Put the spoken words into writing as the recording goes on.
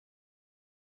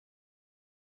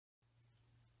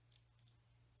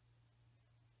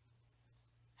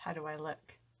How do I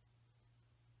look?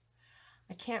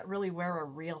 I can't really wear a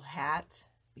real hat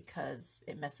because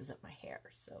it messes up my hair.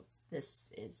 So this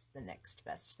is the next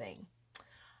best thing.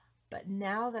 But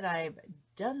now that I've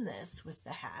done this with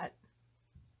the hat,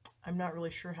 I'm not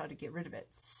really sure how to get rid of it.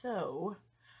 So,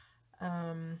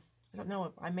 I don't know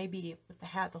if I may be with the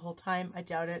hat the whole time. I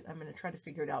doubt it. I'm going to try to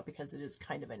figure it out because it is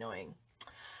kind of annoying.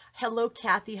 Hello,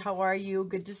 Kathy. How are you?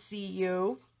 Good to see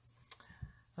you.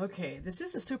 Okay, this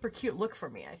is a super cute look for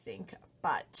me, I think,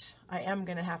 but I am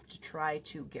going to have to try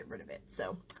to get rid of it.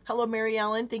 So, hello, Mary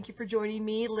Ellen. Thank you for joining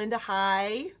me. Linda,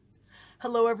 hi.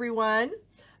 Hello, everyone.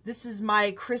 This is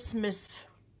my Christmas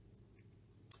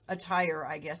attire,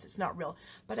 I guess. It's not real,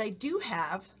 but I do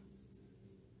have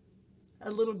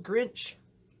a little Grinch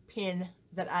pin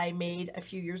that I made a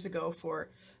few years ago for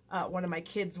one of my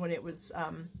kids when it was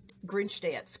Grinch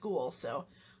Day at school. So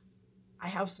I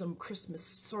have some Christmas,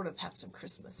 sort of have some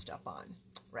Christmas stuff on.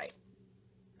 Right.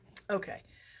 Okay.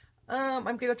 I'm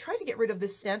going to try to get rid of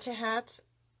this Santa hat.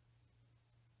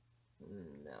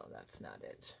 No, that's not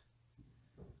it.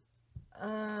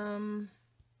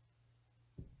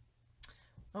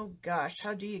 Oh gosh,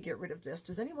 how do you get rid of this?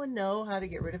 Does anyone know how to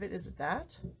get rid of it? Is it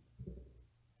that?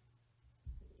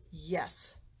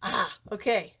 Yes. Ah,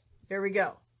 okay. There we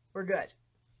go. We're good.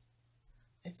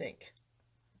 I think.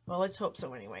 Well, let's hope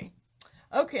so anyway.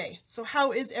 Okay, so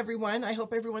how is everyone? I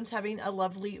hope everyone's having a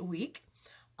lovely week.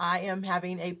 I am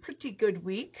having a pretty good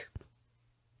week.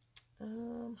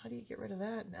 How do you get rid of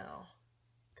that now?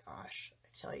 Gosh, I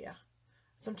tell you.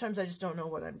 Sometimes I just don't know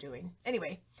what I'm doing.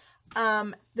 Anyway,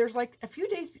 there's like a few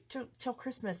days till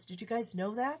Christmas. Did you guys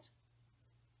know that?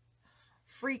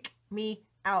 Freak me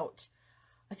out.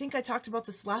 I think I talked about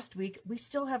this last week. We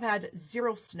still have had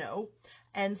 0 snow.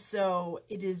 And so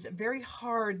it is very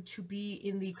hard to be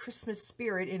in the Christmas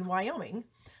spirit in Wyoming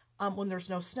when there's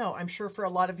no snow. I'm sure for a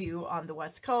lot of you on the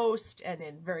West Coast and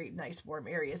in very nice warm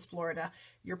areas, Florida,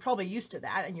 you're probably used to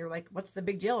that. And you're like, what's the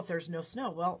big deal if there's no snow?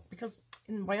 Well, because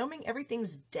in Wyoming,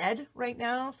 everything's dead right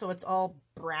now. So it's all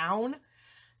brown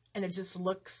and it just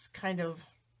looks kind of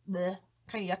bleh,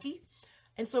 kind of yucky.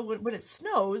 And so when it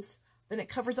snows, then it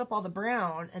covers up all the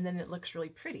brown and then it looks really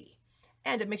pretty.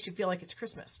 And it makes you feel like it's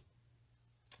Christmas.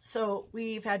 So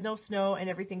we've had no snow and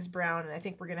everything's brown. And I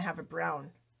think we're going to have a brown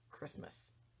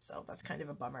Christmas. So that's kind of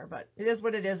a bummer, but it is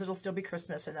what it is. It'll still be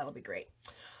Christmas and that'll be great.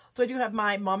 So I do have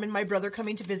my mom and my brother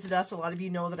coming to visit us. A lot of you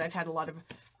know that I've had a lot of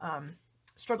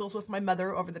struggles with my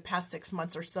mother over the past 6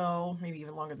 months or so, maybe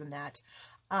even longer than that.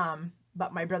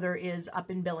 But my brother is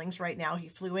up in Billings right now. He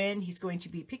flew in. He's going to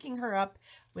be picking her up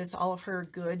with all of her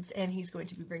goods, and he's going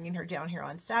to be bringing her down here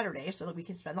on Saturday so that we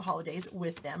can spend the holidays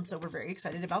with them. So we're very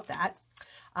excited about that.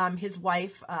 His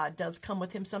wife does come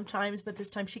with him sometimes, but this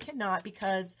time she cannot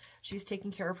because she's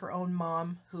taking care of her own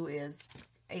mom who is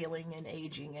ailing and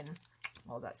aging and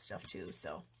all that stuff too.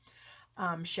 So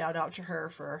shout out to her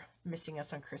for missing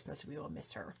us on Christmas. We will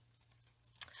miss her.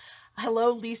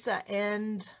 Hello, Lisa,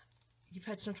 and you've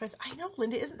had snow twice. I know,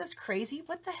 Linda, isn't this crazy?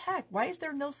 What the heck? Why is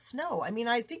there no snow? I mean,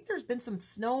 I think there's been some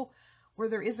snow where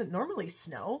there isn't normally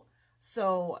snow.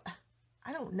 So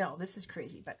I don't know. This is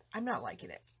crazy, but I'm not liking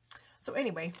it. So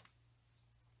anyway,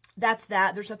 that's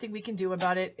that. There's nothing we can do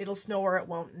about it. It'll snow or it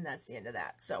won't, and that's the end of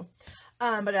that. So,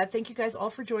 but I thank you guys all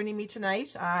for joining me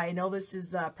tonight. I know this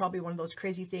is probably one of those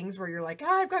crazy things where you're like,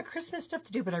 I've got Christmas stuff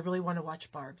to do, but I really want to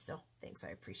watch Barb. So thanks. I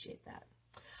appreciate that.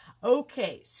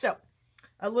 Okay, so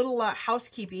a little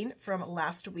housekeeping from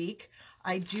last week.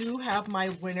 I do have my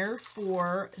winner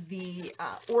for the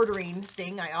ordering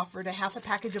thing. I offered a half a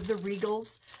package of the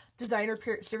Regals Designer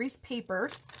Series paper,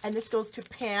 and this goes to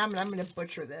Pam, and I'm going to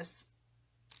butcher this.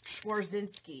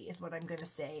 Schwarzinski is what I'm going to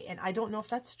say, and I don't know if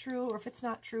that's true or if it's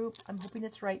not true. I'm hoping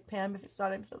it's right, Pam. If it's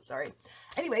not, I'm so sorry.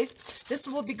 Anyways, this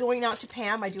will be going out to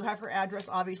Pam. I do have her address.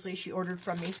 Obviously, she ordered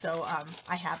from me, so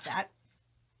I have that.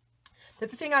 The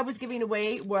thing I was giving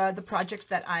away were the projects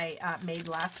that I made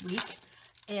last week.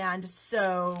 And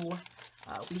so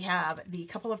we have the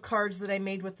couple of cards that I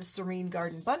made with the Serene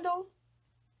Garden Bundle.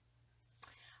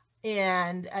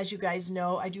 And as you guys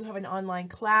know, I do have an online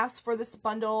class for this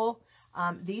bundle.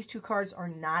 These 2 cards are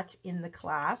not in the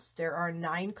class. There are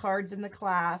 9 cards in the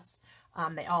class.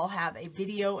 They all have a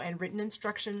video and written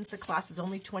instructions. The class is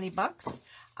only 20 bucks.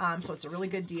 So it's a really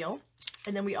good deal.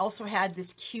 And then we also had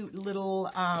this cute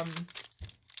little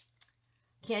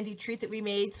candy treat that we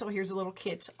made. So here's a little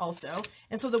kit also.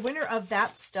 And so the winner of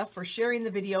that stuff for sharing the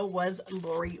video was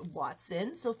Lori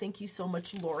Watson. So thank you so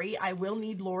much, Lori. I will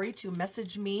need Lori to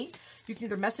message me. You can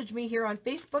either message me here on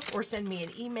Facebook or send me an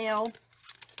email.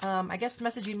 I guess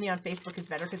messaging me on Facebook is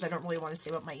better because I don't really want to say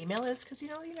what my email is because, you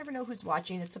know, you never know who's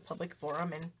watching. It's a public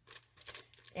forum. And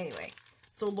anyway,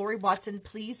 So Lori Watson,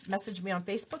 please message me on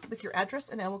Facebook with your address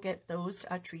and I will get those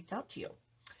treats out to you.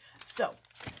 So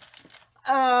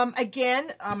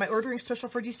again, my ordering special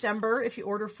for December, if you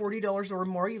order $40 or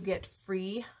more, you get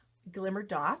free glimmer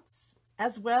dots,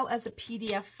 as well as a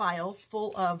PDF file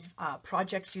full of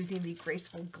projects using the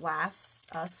Graceful Glass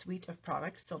suite of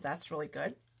products. So that's really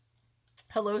good.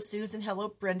 Hello, Susan. Hello,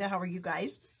 Brenda. How are you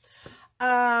guys?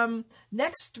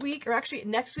 Next week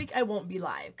I won't be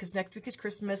live because next week is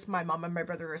Christmas. My mom and my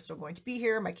brother are still going to be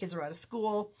here. My kids are out of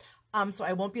school. So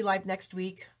I won't be live next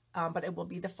week, but it will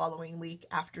be the following week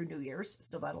after New Year's.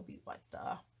 So that'll be what,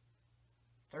 the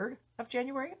 3rd of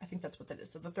January? I think that's what that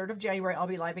is. So the 3rd of January, I'll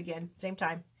be live again. Same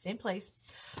time, same place.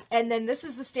 And then this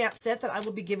is the stamp set that I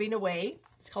will be giving away.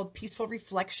 It's called Peaceful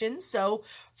Reflection. So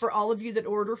for all of you that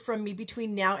order from me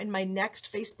between now and my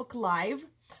next Facebook Live,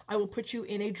 I will put you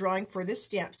in a drawing for this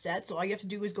stamp set. So all you have to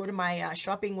do is go to my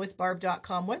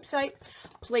shoppingwithbarb.com website,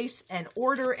 place an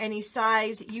order any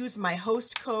size, use my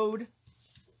host code,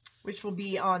 which will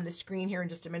be on the screen here in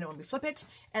just a minute when we flip it,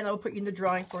 and I will put you in the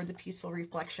drawing for the Peaceful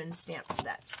Reflection stamp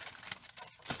set.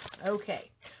 Okay,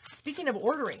 speaking of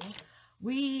ordering,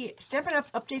 Stampin'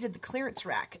 Up! Updated the clearance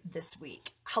rack this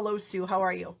week. Hello, Sue, how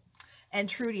are you? And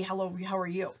Trudy, hello, how are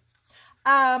you?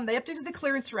 They updated the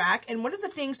clearance rack, and one of the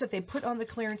things that they put on the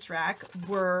clearance rack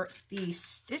were the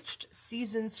Stitched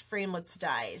Seasons Framelits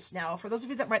dies. Now, for those of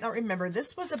you that might not remember,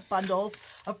 this was a bundle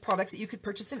of products that you could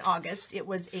purchase in August. It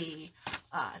was a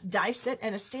die set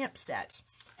and a stamp set,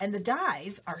 and the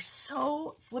dies are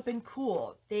so flippin'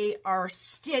 cool. They are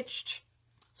stitched,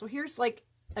 so here's like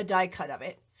a die cut of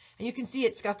it, and you can see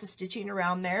it's got the stitching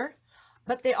around there,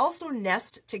 but they also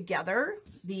nest together,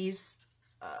 these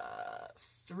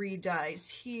 3 dies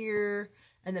here,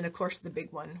 and then of course the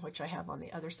big one, which I have on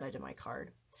the other side of my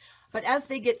card. But as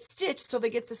they get stitched, so they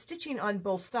get the stitching on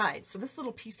both sides. So this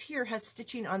little piece here has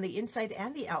stitching on the inside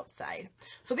and the outside.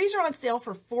 So these are on sale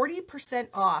for 40%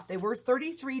 off. They were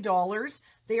 $33.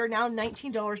 They are now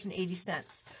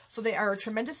 $19.80. So they are a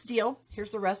tremendous deal.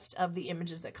 Here's the rest of the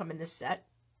images that come in this set.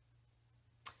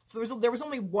 So there was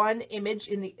only one image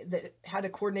that had a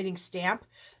coordinating stamp,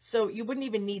 so you wouldn't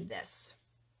even need this.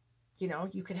 You know,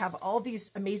 you could have all these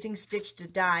amazing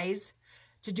stitched dies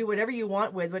to do whatever you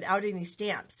want with without any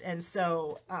stamps. And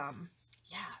so,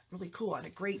 yeah, really cool and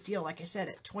a great deal. Like I said,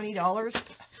 at $20.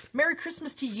 Merry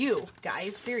Christmas to you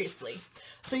guys, seriously.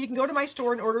 So you can go to my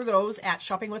store and order those at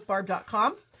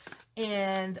shoppingwithbarb.com,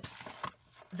 and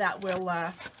that will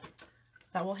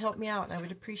help me out. And I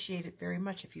would appreciate it very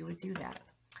much if you would do that.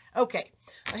 Okay,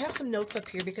 I have some notes up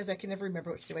here because I can never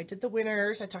remember what to do. I did the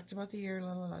winners. I talked about the year,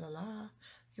 la la la la la.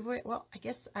 Well, I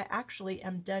guess I actually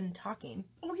am done talking.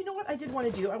 Oh, you know what I did want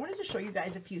to do? I wanted to show you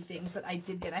guys a few things that I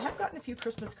did get. I have gotten a few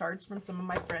Christmas cards from some of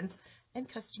my friends and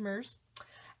customers,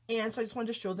 and so I just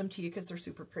wanted to show them to you because they're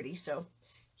super pretty. So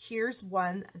here's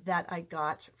one that I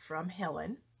got from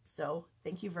Helen. So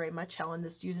thank you very much, Helen.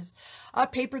 This uses a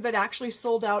paper that actually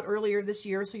sold out earlier this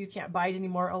year, so you can't buy it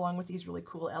anymore, along with these really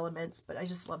cool elements. But I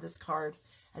just love this card,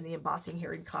 and the embossing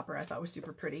here in copper I thought was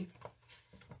super pretty.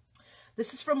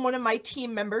 This is from one of my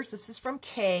team members. This is from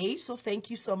Kay, so thank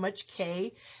you so much,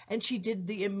 Kay. And she did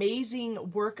the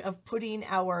amazing work of putting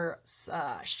our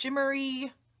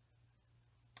shimmery,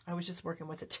 I was just working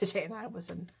with it today, and I was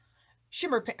in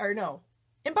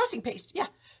embossing paste. Yeah,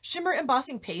 shimmer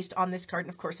embossing paste on this card.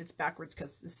 And of course it's backwards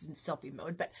because this is in selfie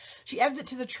mode, but she added it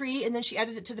to the tree, and then she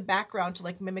added it to the background to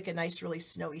like mimic a nice, really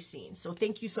snowy scene. So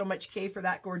thank you so much, Kay, for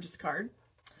that gorgeous card.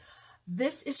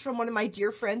 This is from one of my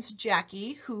dear friends,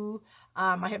 Jackie, who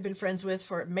I have been friends with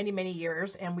for many, many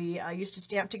years, and we used to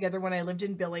stamp together when I lived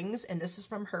in Billings, and this is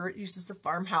from her. It uses the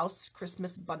Farmhouse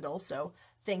Christmas bundle, so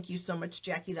thank you so much,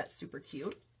 Jackie. That's super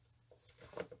cute.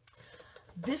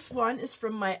 This one is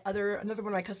from another one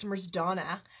of my customers,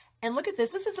 Donna, and look at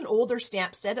this. This is an older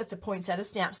stamp set. It's a poinsettia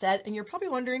stamp set, and you're probably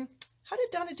wondering, how did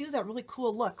Donna do that really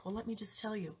cool look? Well, let me just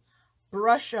tell you.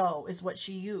 Brusho is what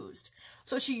she used.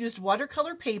 So she used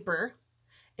watercolor paper,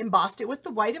 embossed it with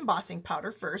the white embossing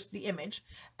powder first, the image,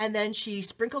 and then she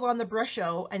sprinkled on the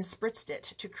Brusho and spritzed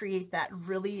it to create that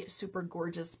really super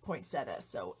gorgeous poinsettia.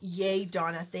 So yay,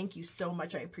 Donna. Thank you so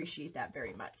much. I appreciate that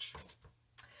very much.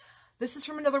 This is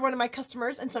from another one of my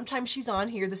customers, and sometimes she's on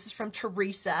here. This is from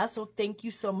Teresa, so thank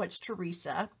you so much,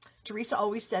 Teresa. Teresa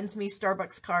always sends me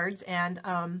Starbucks cards, and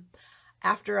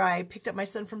after I picked up my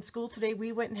son from school today,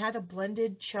 we went and had a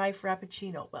blended chai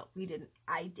frappuccino. Well, we didn't.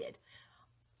 I did.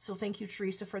 So thank you,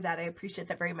 Teresa, for that. I appreciate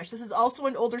that very much. This is also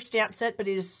an older stamp set, but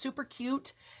it is super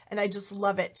cute, and I just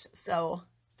love it. So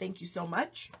thank you so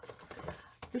much.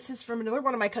 This is from another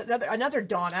one of my, another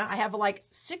Donna. I have like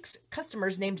 6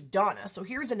 customers named Donna. So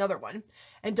here's another one.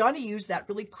 And Donna used that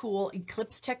really cool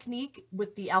eclipse technique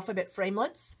with the alphabet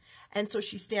framelits. And so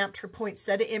she stamped her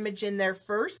poinsettia image in there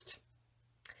first.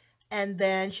 And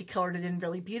then she colored it in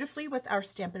really beautifully with our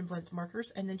Stampin' Blends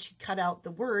markers. And then she cut out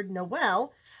the word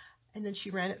Noel. And then she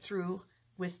ran it through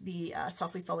with the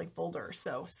Softly Falling folder.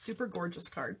 So super gorgeous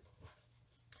card.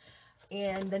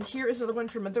 And then here is another one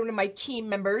from another one of my team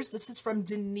members. This is from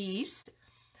Denise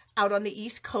out on the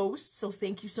East Coast. So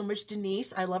thank you so much,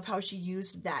 Denise. I love how she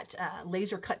used that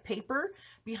laser cut paper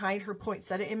behind her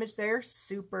poinsettia image there.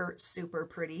 Super, super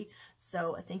pretty.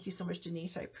 So thank you so much,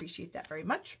 Denise. I appreciate that very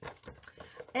much.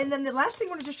 And then the last thing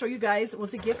I wanted to show you guys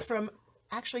was a gift from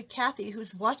actually Kathy,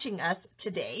 who's watching us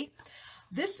today.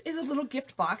 This is a little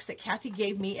gift box that Kathy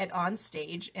gave me at On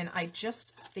Stage, and I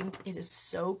just think it is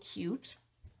so cute.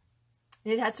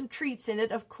 And it had some treats in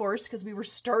it, of course, because we were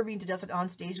starving to death at On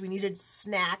Stage. We needed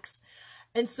snacks.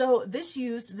 And so this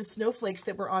used the snowflakes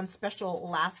that were on special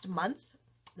last month.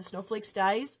 The snowflakes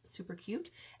dies, super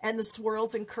cute. And the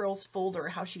swirls and curls folder,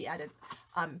 how she added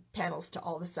panels to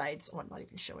all the sides. Oh, I'm not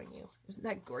even showing you. Isn't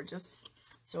that gorgeous?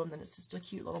 So, and then it's just a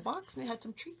cute little box, and it had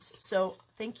some treats. So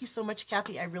thank you so much,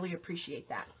 Kathy. I really appreciate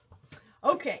that.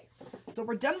 Okay, so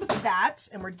we're done with that,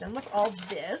 and we're done with all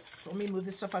this. So let me move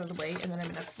this stuff out of the way, and then I'm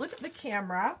going to flip the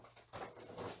camera,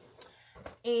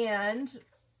 and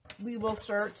we will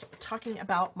start talking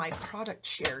about my product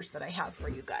shares that I have for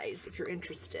you guys, if you're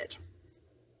interested.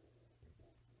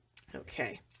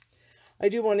 Okay, I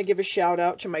do want to give a shout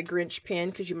out to my Grinch pin,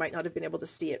 because you might not have been able to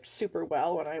see it super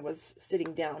well when I was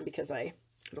sitting down, because I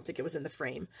don't think it was in the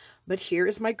frame. But here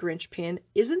is my Grinch pin.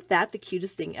 Isn't that the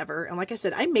cutest thing ever? And like I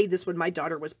said, I made this when my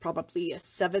daughter was probably a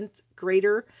 7th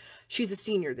grader. She's a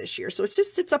senior this year. So it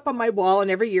just sits up on my wall,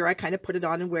 and every year I kind of put it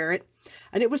on and wear it.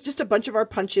 And it was just a bunch of our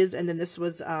punches. And then this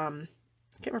was, I can't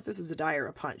remember if this was a die or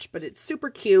a punch, but it's super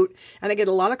cute. And I get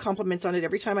a lot of compliments on it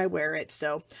every time I wear it.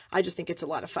 So I just think it's a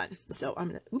lot of fun. So I'm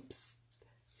going to, oops,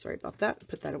 sorry about that.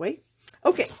 Put that away.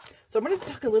 Okay, so I'm going to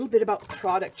talk a little bit about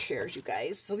product shares, you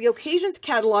guys. So the Occasions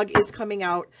catalog is coming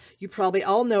out. You probably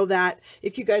all know that.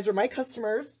 If you guys are my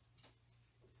customers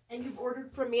and you've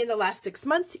ordered from me in the last 6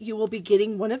 months, you will be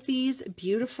getting one of these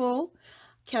beautiful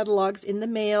catalogs in the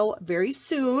mail very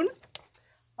soon,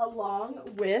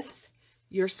 along with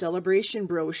your Sale-a-bration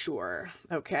brochure,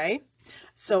 okay?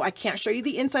 So I can't show you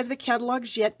the inside of the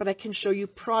catalogs yet, but I can show you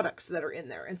products that are in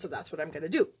there, and so that's what I'm going to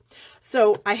do.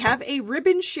 So I have a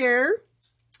ribbon share.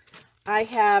 I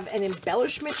have an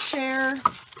embellishment share,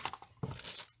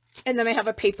 and then I have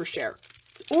a paper share.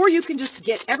 Or you can just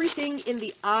get everything in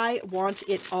the I Want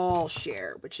It All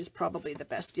share, which is probably the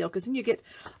best deal, because then you get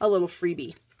a little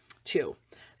freebie too.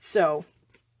 So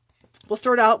we'll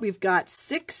start out. We've got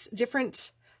 6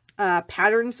 different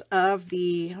patterns of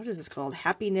the, what is this called?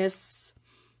 Happiness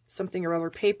something or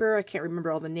other paper. I can't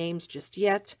remember all the names just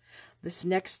yet. This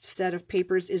next set of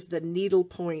papers is the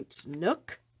Needlepoint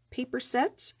Nook paper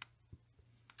set.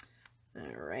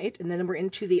 All right, and then we're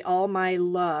into the All My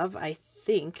Love, I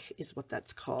think is what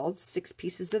that's called. 6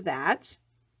 pieces of that.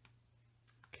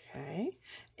 Okay,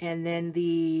 and then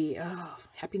the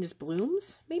Happiness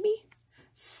Blooms, maybe?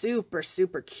 Super,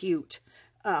 super cute.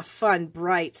 Fun,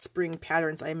 bright spring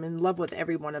patterns. I'm in love with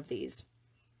every one of these.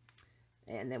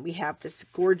 And then we have this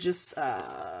gorgeous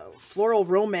floral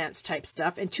romance type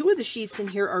stuff. And 2 of the sheets in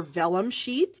here are vellum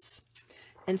sheets.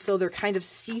 And so they're kind of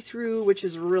see-through, which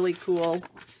is really cool.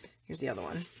 Here's the other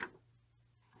one.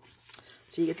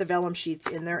 So you get the vellum sheets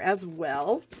in there as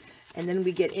well. And then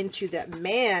we get into that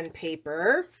man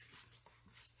paper.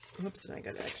 Oops, and I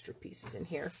got extra pieces in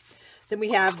here. Then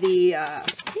we have the, I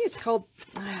think it's called,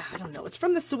 I don't know, it's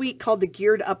from the suite called the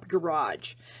Geared Up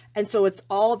Garage. And so it's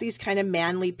all these kind of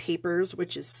manly papers,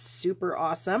 which is super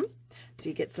awesome. So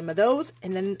you get some of those.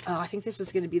 And then I think this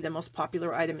is going to be the most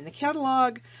popular item in the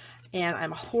catalog. And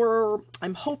I'm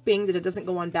hoping that it doesn't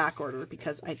go on back order,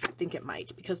 because I think it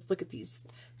might. Because look at these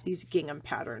gingham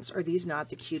patterns. Are these not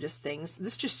the cutest things?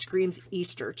 This just screams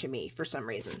Easter to me for some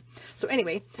reason. So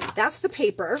anyway, that's the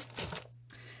paper.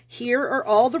 Here are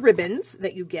all the ribbons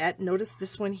that you get. Notice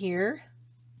this one here.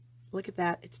 Look at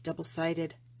that. It's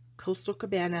double-sided. Coastal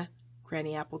Cabana,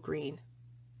 Granny Apple Green.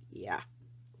 Yeah,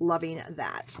 loving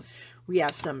that. We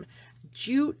have some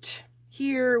jute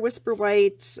here, Whisper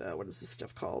White. What is this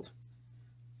stuff called?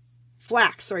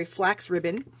 Flax, sorry, flax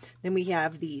ribbon. Then we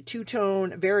have the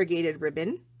two-tone variegated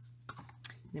ribbon.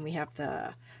 Then we have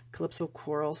the Calypso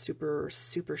Coral, super,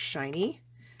 super shiny.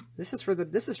 This is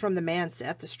from the man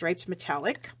set, the striped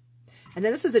metallic. And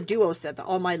then this is a duo set, the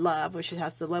All My Love, which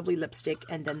has the lovely lipstick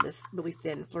and then this really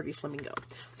thin Flirty Flamingo.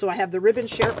 So I have the ribbon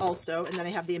share also, and then I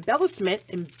have the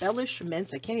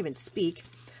embellishments. I can't even speak.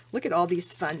 Look at all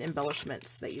these fun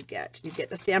embellishments that you get. You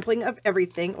get a sampling of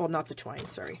everything. Well, not the twine,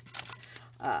 sorry.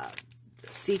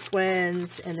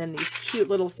 Sequins, and then these cute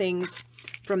little things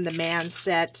from the man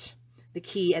set, the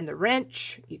key and the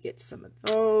wrench. You get some of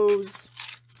those.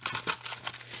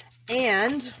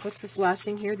 And what's this last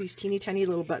thing here? These teeny tiny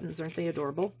little buttons. Aren't they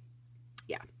adorable?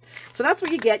 Yeah. So that's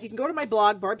what you get. You can go to my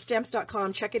blog,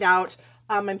 barbstamps.com, check it out.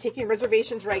 I'm taking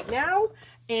reservations right now,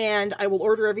 and I will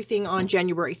order everything on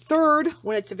January 3rd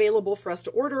when it's available for us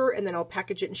to order, and then I'll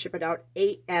package it and ship it out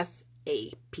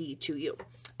ASAP to you.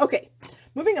 Okay,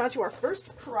 moving on to our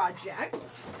first project.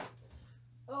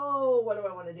 Oh, what do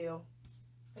I want to do?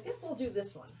 I guess I'll do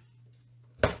this one.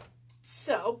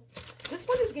 So this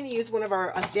one is going to use one of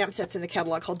our stamp sets in the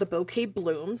catalog called the Bouquet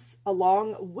Blooms,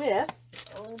 along with,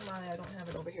 oh my, I don't have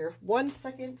it over here. 1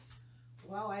 second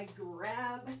while I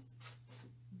grab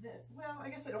that. Well, I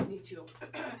guess I don't need to.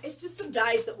 It's just some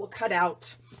dies that will cut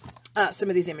out some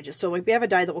of these images. So we have a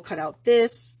die that will cut out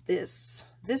this, these,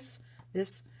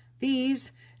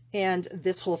 and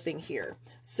this whole thing here.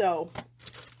 So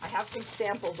I have some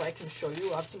samples I can show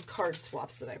you of some card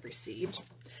swaps that I've received.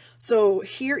 So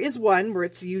here is one where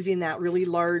it's using that really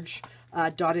large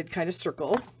dotted kind of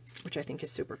circle, which I think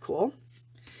is super cool.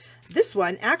 This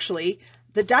one, actually,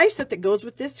 the die set that goes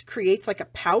with this creates like a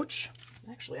pouch.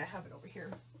 Actually, I have it over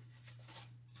here.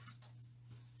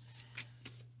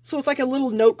 So it's like a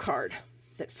little note card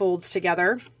that folds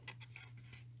together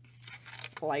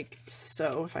like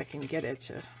so, if I can get it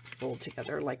to fold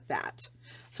together like that.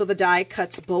 So the die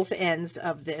cuts both ends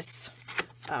of this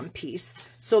piece.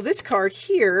 So this card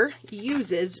here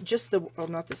uses just the, oh,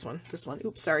 not this one,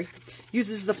 oops, sorry,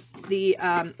 uses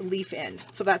the leaf end.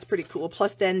 So that's pretty cool.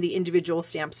 Plus then the individual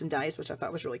stamps and dies, which I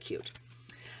thought was really cute.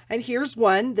 And here's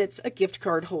one that's a gift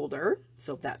card holder.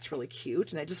 So that's really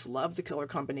cute. And I just love the color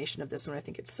combination of this one. I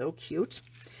think it's so cute.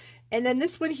 And then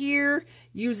this one here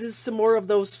uses some more of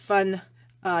those fun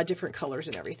different colors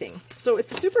and everything. So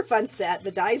it's a super fun set.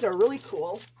 The dies are really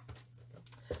cool.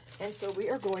 And so we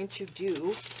are going to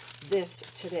do this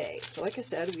today. So like I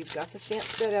said, we've got the stamp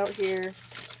set out here.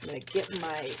 I'm going to get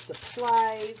my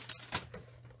supplies.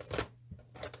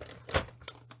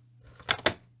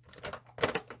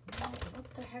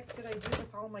 What the heck did I do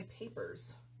with all my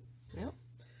papers? Well,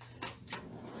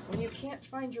 when you can't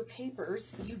find your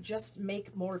papers, you just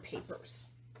make more papers.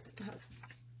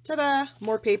 Ta-da!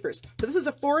 More papers. So this is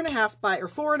a 4.5 by, or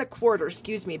 4 1/4,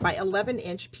 excuse me, by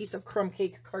 11-inch piece of crumb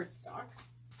cake cardstock.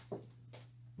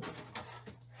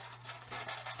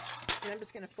 And I'm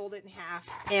just going to fold it in half.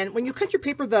 And when you cut your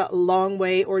paper the long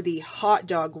way, or the hot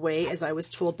dog way, as I was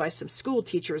told by some school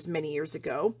teachers many years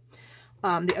ago,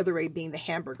 the other way being the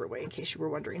hamburger way, in case you were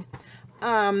wondering,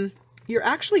 you're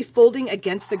actually folding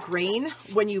against the grain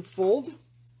when you fold,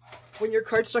 when your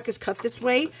cardstock is cut this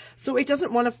way. So it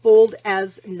doesn't want to fold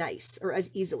as nice or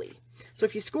as easily. So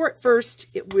if you score it first,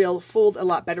 it will fold a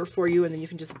lot better for you, and then you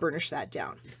can just burnish that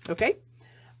down. Okay?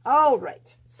 All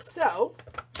right. So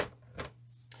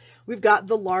we've got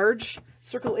the large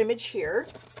circle image here,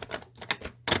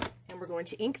 and we're going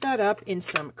to ink that up in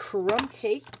some crumb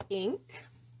cake ink.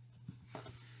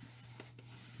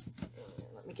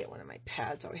 Let me get one of my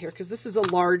pads out here, because this is a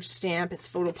large stamp. It's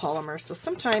photopolymer, so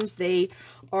sometimes they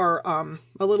are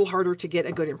a little harder to get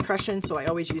a good impression, so I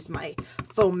always use my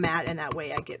foam mat, and that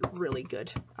way I get really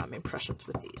good impressions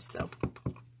with these. So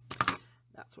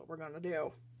that's what we're going to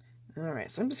do. All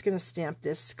right, so I'm just going to stamp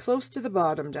this close to the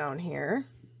bottom down here,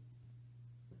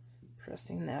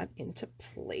 pressing that into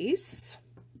place.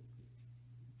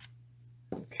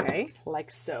 Okay,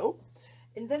 like so.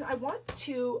 And then I want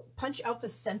to punch out the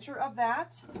center of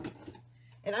that,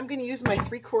 and I'm going to use my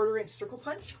 3/4 inch circle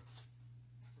punch.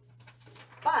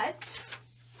 But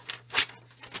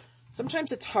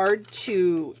sometimes it's hard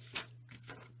to,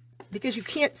 because you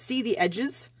can't see the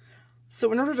edges.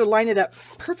 So in order to line it up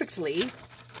perfectly,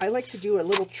 I like to do a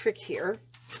little trick here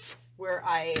where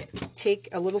I take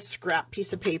a little scrap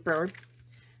piece of paper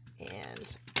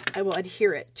and I will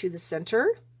adhere it to the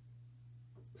center.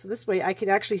 So this way I can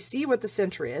actually see what the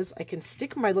center is. I can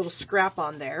stick my little scrap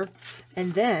on there,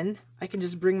 and then I can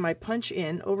just bring my punch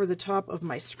in over the top of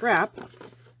my scrap.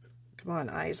 Come on,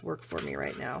 eyes, work for me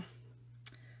right now.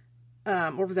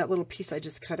 Over that little piece I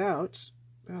just cut out.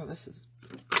 Oh, this is,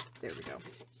 there we go.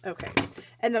 Okay,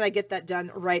 and then I get that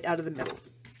done right out of the middle.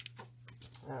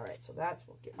 All right, so that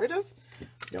we'll get rid of.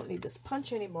 We don't need this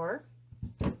punch anymore.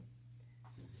 But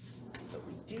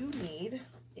we do need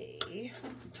a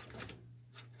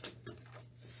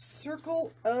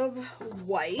circle of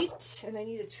white, and I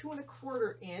need a 2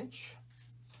 1/4 inch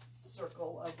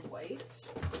circle of white.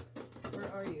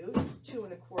 Where are you? 2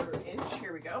 1/4 inch.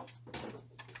 Here we go.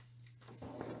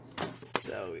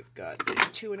 So we've got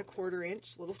a 2 1/4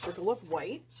 inch little circle of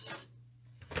white.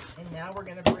 And now we're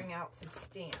going to bring out some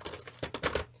stamps.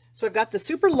 So I've got the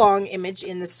super long image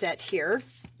in the set here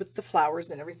with the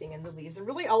flowers and everything and the leaves. And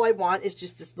really all I want is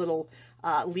just this little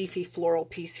leafy floral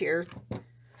piece here.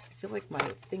 I feel like my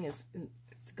thing it's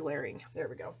glaring. There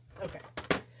we go. Okay.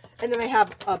 And then I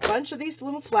have a bunch of these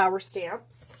little flower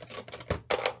stamps.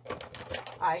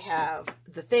 I have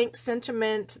the thanks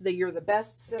sentiment, the you're the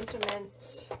best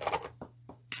sentiment,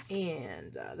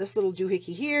 and this little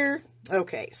doohickey here.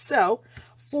 Okay, so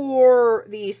for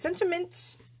the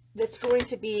sentiment that's going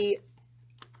to be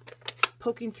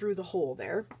poking through the hole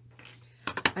there,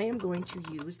 I am going to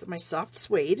use my soft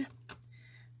suede,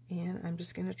 and I'm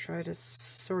just going to try to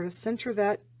sort of center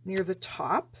that near the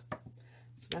top.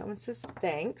 So that one says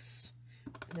thanks,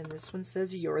 and then this one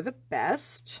says you're the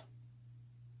best,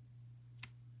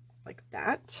 like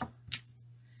that.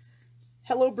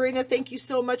 Hello, Brina. Thank you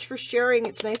so much for sharing.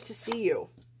 It's nice to see you.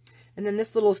 And then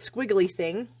this little squiggly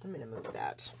thing, I'm going to move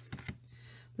that.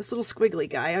 This little squiggly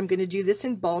guy, I'm going to do this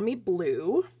in balmy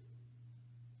blue.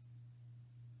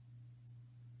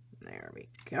 There we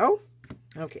go.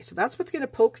 Okay, so that's what's going to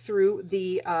poke through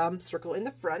the circle in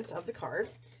the front of the card.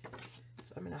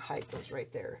 So I'm going to hide those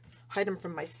right there. Hide them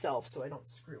from myself so I don't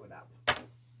screw it up.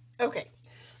 Okay,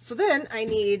 so then I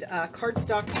need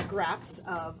cardstock scraps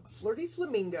of Flirty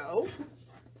Flamingo.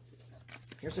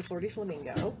 Here's a Flirty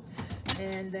Flamingo.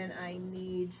 And then I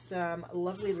need some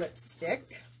lovely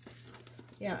lipstick.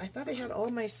 Yeah, I thought I had all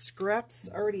my scraps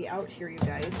already out here, you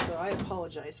guys, so I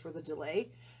apologize for the delay.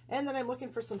 And then I'm looking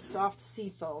for some soft sea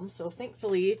foam. So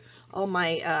thankfully, all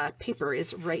my paper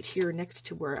is right here next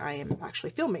to where I am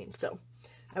actually filming. So,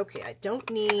 okay, I don't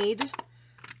need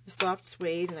the soft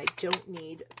suede, and I don't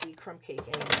need the crumb cake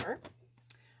anymore.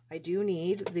 I do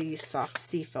need the soft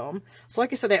sea foam. So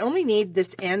like I said, I only need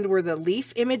this end where the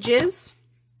leaf image is.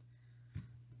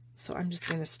 So I'm just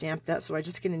going to stamp that. So I'm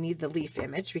just going to need the leaf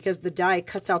image because the die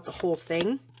cuts out the whole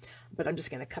thing, but I'm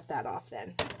just going to cut that off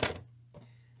then.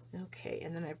 Okay,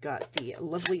 and then I've got the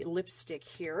lovely lipstick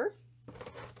here.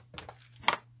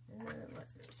 And let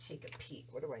me take a peek.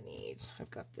 What do I need?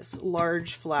 I've got this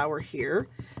large flower here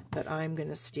that I'm going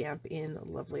to stamp in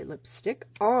lovely lipstick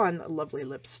on lovely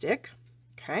lipstick.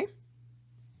 Okay.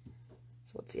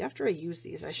 So let's see. After I use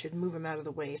these, I should move them out of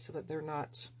the way so that they're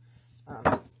not,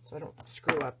 so I don't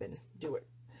screw up and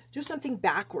do something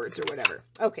backwards or whatever.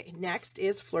 Okay, next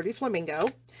is Flirty Flamingo,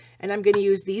 and I'm going to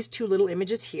use these two little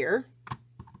images here.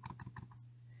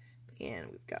 And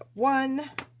we've got one,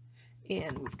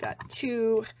 and we've got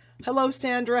two. Hello,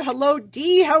 Sandra. Hello,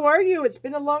 Dee. How are you? It's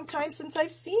been a long time since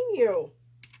I've seen you.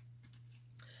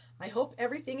 I hope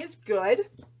everything is good.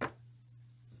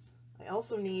 I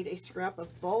also need a scrap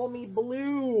of balmy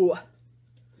blue.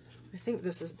 I think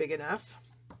this is big enough.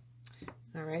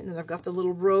 All right, and then I've got the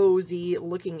little rosy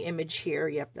looking image here.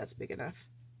 Yep, that's big enough.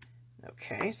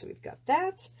 Okay, so we've got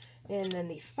that. And then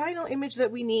the final image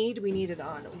that we need it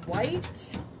on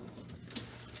white.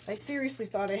 I seriously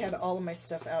thought I had all of my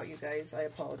stuff out, you guys. I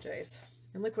apologize.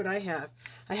 And look what I have.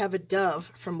 I have a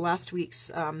dove from last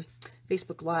week's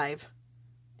Facebook Live,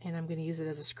 and I'm going to use it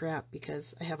as a scrap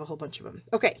because I have a whole bunch of them.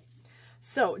 Okay,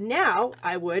 so now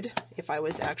I would, if I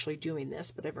was actually doing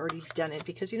this, but I've already done it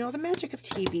because, you know, the magic of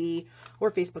TV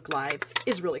or Facebook Live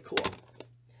is really cool.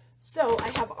 So I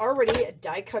have already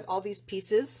die cut all these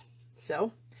pieces.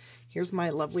 So here's my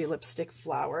lovely lipstick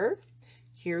flower.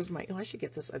 Here's my, oh, I should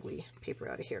get this ugly paper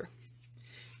out of here.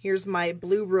 Here's my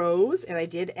blue rose, and I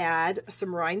did add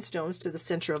some rhinestones to the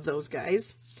center of those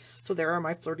guys. So there are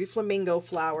my Flirty Flamingo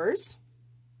flowers.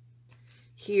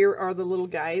 Here are the little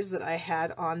guys that I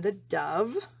had on the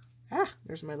dove. Ah,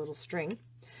 there's my little string.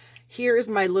 Here is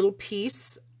my little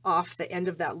piece off the end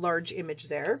of that large image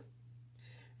there.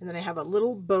 And then I have a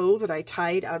little bow that I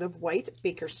tied out of white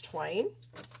baker's twine.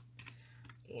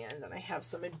 And then I have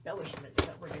some embellishment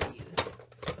that we're going to use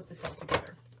to put this all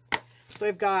together. So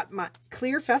I've got my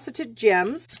clear faceted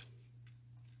gems.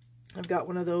 I've got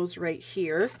one of those right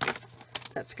here.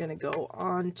 That's going to go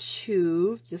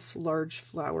onto this large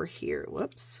flower here.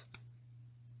 Whoops.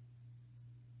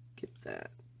 Get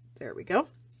that. There we go.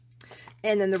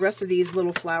 And then the rest of these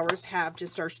little flowers have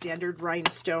just our standard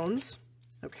rhinestones.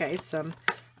 Okay, some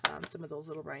of those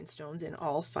little rhinestones in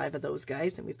all 5 of those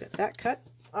guys. And we've got that cut.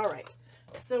 All right.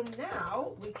 So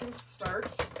now we can start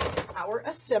our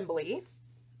assembly.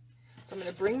 So I'm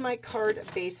going to bring my card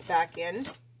base back in.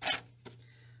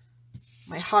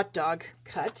 My hot dog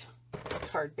cut.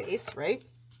 card base, right?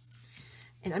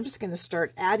 And I'm just going to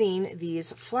start adding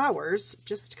these flowers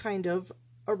just kind of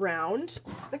around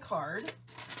the card.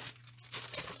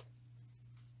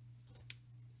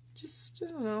 Just,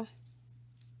 I don't know,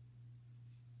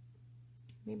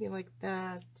 maybe like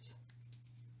that.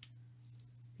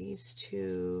 These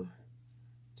two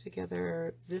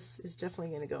together. This is definitely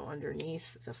going to go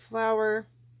underneath the flower,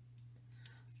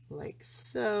 like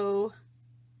so.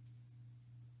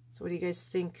 So what do you guys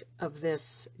think of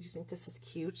this? Do you think this is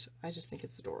cute? I just think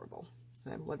it's adorable.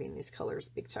 I'm loving these colors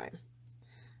big time.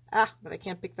 Ah, but I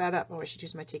can't pick that up. Oh, I should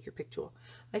use my take your pick tool.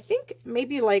 I think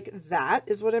maybe like that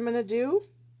is what I'm going to do.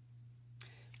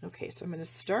 Okay, so I'm going to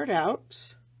start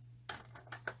out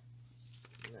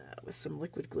with some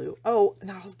liquid glue. Oh,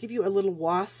 and I'll give you a little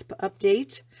wasp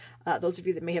update. Those of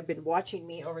you that may have been watching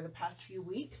me over the past few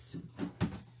weeks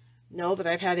know that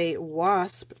I've had a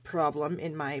wasp problem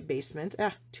in my basement.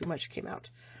 Ah, too much came out.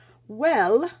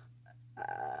 Well,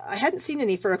 I hadn't seen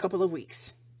any for a couple of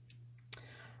weeks.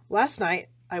 Last night,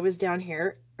 I was down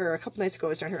here, or a couple nights ago, I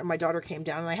was down here, and my daughter came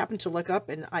down, and I happened to look up,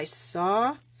 and I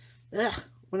saw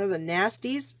one of the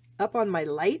nasties up on my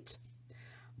light,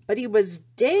 but he was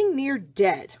dang near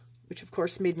dead, which of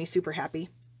course made me super happy,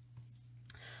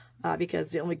 because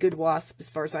the only good wasp, as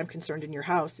far as I'm concerned, in your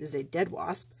house is a dead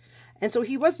wasp. And so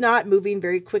he was not moving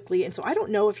very quickly, and so I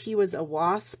don't know if he was a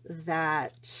wasp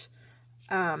that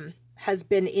has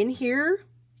been in here,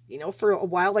 you know, for a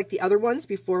while like the other ones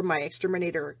before my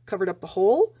exterminator covered up the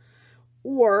hole,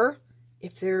 or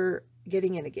if they're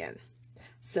getting in again.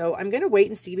 So I'm going to wait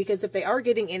and see, because if they are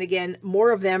getting in again,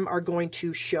 more of them are going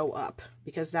to show up,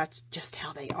 because that's just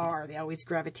how they are. They always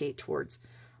gravitate towards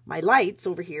my lights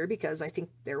over here because I think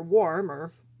they're warm,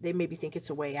 or they maybe think it's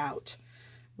a way out.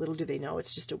 Little do they know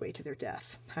it's just a way to their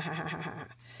death.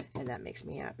 And that makes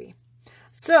me happy.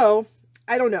 So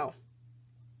I don't know.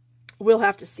 We'll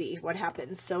have to see what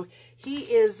happens. So he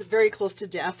is very close to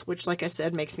death, which, like I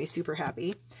said, makes me super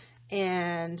happy.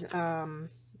 And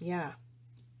yeah.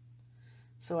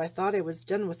 So I thought I was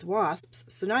done with wasps.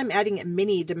 So now I'm adding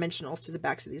mini dimensionals to the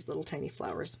backs of these little tiny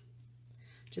flowers,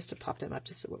 just to pop them up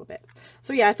just a little bit.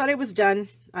 So yeah, I thought I was done.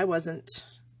 I wasn't,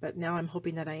 but now I'm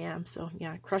hoping that I am. So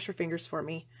yeah, cross your fingers for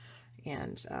me,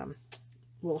 and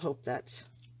we'll hope that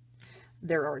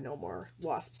there are no more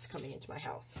wasps coming into my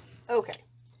house. Okay,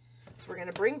 so we're going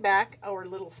to bring back our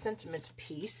little sentiment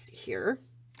piece here,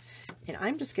 and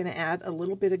I'm just going to add a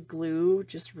little bit of glue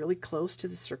just really close to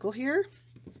the circle here.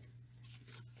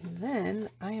 And then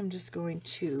I am just going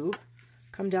to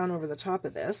come down over the top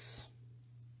of this,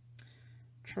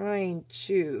 trying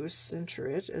to center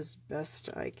it as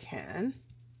best I can,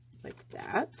 like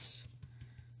that.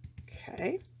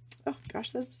 Okay. Oh gosh,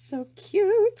 that's so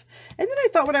cute. And then I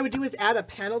thought what I would do is add a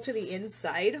panel to the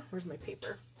inside. Where's my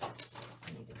paper? I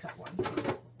need to cut one.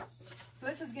 So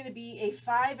this is going to be a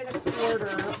 5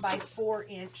 1/4 by 4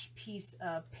 inch piece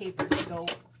of paper to go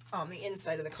on the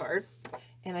inside of the card.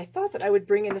 And I thought that I would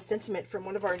bring in a sentiment from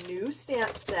one of our new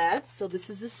stamp sets. So this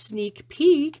is a sneak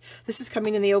peek. This is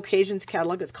coming in the Occasions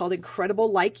catalog. It's called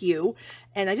Incredible Like You.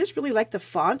 And I just really like the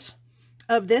font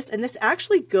of this. And this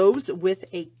actually goes with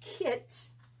a kit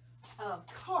of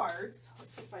cards.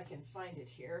 Let's see if I can find it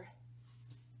here.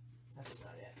 That's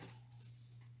not it.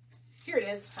 Here it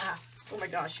is. Ah, oh my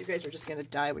gosh, you guys are just going to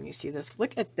die when you see this.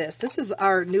 Look at this. This is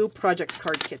our new project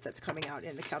card kit that's coming out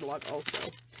in the catalog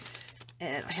also.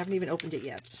 And I haven't even opened it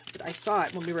yet, but I saw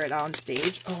it when we were at On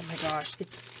Stage. Oh my gosh,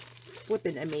 it's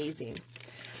flippin' amazing.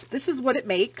 This is what it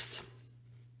makes.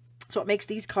 So it makes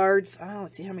these cards. Oh,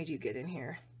 let's see, how many do you get in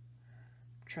here?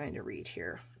 I'm trying to read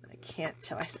here. I can't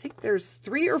tell. I think there's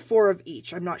 3 or 4 of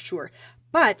each. I'm not sure.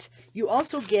 But you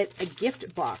also get a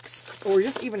gift box, or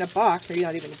just even a box, maybe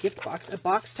not even a gift box, a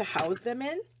box to house them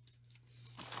in.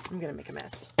 I'm going to make a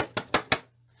mess.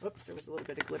 Whoops, there was a little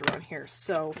bit of glitter on here.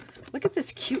 So look at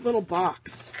this cute little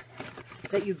box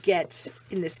that you get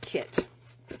in this kit.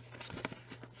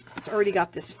 It's already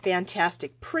got this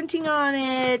fantastic printing on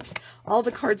it. All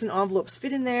the cards and envelopes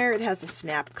fit in there. It has a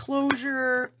snap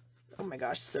closure. Oh my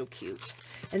gosh, so cute.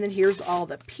 And then here's all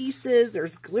the pieces.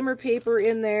 There's glimmer paper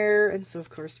in there. And so,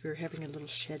 of course, we're having a little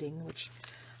shedding, which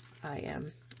I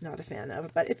am not a fan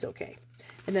of, but it's okay.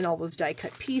 And then all those die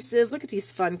cut pieces. Look at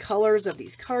these fun colors of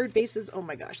these card bases. Oh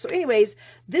my gosh. So anyways,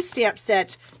 this stamp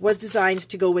set was designed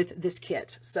to go with this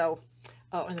kit. So,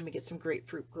 oh, and then we get some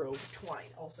Grapefruit Grove twine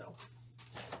also.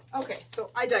 Okay, so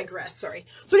I digress, sorry.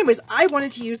 So anyways, I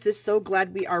wanted to use this So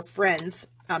Glad We Are Friends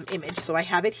image. So I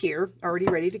have it here already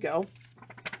ready to go.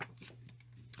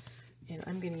 And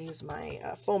I'm going to use my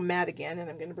foam mat again, and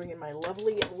I'm going to bring in my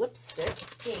lovely lipstick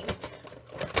ink.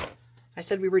 I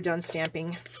said we were done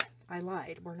stamping. I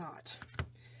lied. We're not.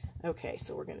 Okay,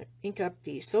 so we're going to ink up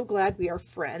the So Glad We Are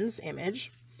Friends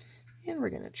image. And we're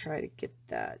going to try to get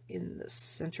that in the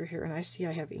center here. And I see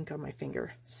I have ink on my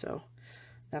finger, so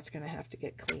that's going to have to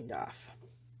get cleaned off.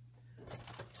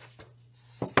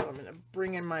 So I'm going to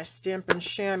bring in my Stampin'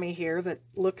 Chamois here that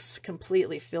looks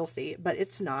completely filthy, but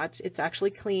it's not. It's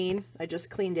actually clean. I just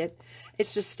cleaned it.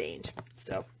 It's just stained,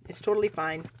 so it's totally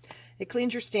fine. It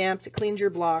cleans your stamps. It cleans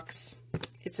your blocks.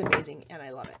 It's amazing, and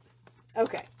I love it.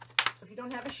 Okay, so if you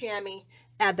don't have a chamois,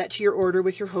 add that to your order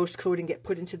with your host code and get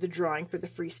put into the drawing for the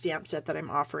free stamp set that I'm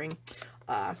offering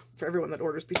for everyone that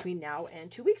orders between now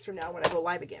and 2 weeks from now when I go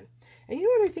live again. And you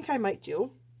know what I think I might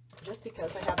do? Just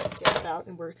because I have it stamped out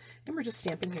and we're just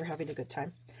stamping here having a good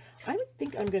time. I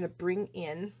think I'm going to bring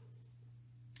in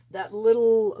that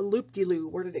little loop-de-loo.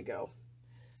 Where did it go?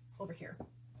 Over here.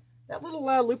 That little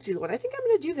loop-de-loo. And I think I'm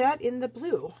going to do that in the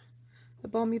blue. The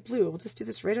balmy blue. We'll just do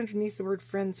this right underneath the word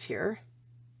friends here.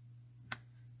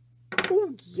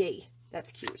 Oh, yay.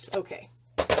 That's cute. Okay.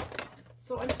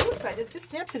 So I'm so excited. This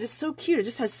stamp set is so cute. It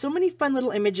just has so many fun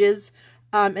little images.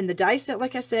 And the die set,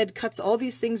 like I said, cuts all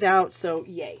these things out. So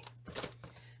yay.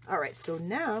 All right. So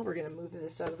now we're going to move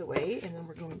this out of the way. And then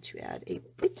we're going to add a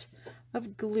bit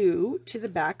of glue to the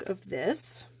back of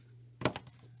this.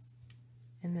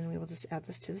 And then we will just add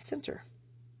this to the center.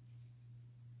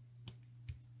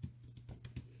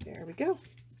 There we go.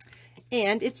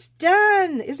 And it's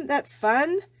done. Isn't that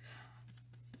fun?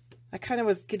 I kind of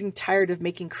was getting tired of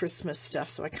making Christmas stuff,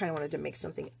 so I kind of wanted to make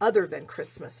something other than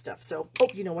Christmas stuff. So, oh,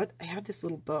 you know what? I have this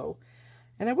little bow,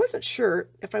 and I wasn't sure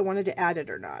if I wanted to add it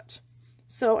or not.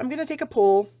 So I'm going to take a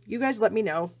poll. You guys let me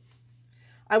know.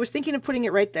 I was thinking of putting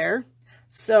it right there.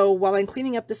 So while I'm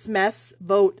cleaning up this mess,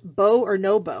 vote bow or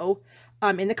no bow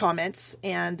in the comments,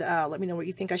 and let me know what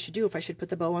you think I should do, if I should put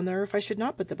the bow on there, or if I should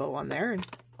not put the bow on there, and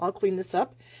I'll clean this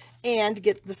up and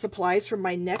get the supplies for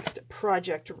my next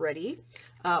project ready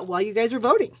while you guys are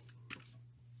voting.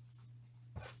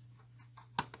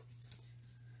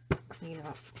 Clean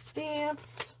off some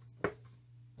stamps.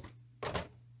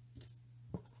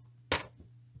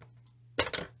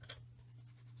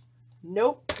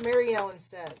 Nope, Mary Ellen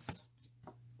says.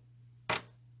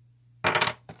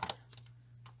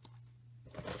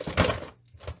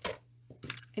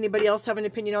 Anybody else have an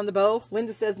opinion on the bow?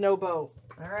 Linda says no bow.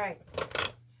 All right.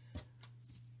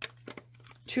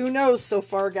 2 no's so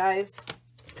far, guys.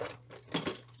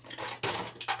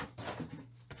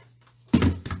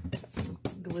 Got some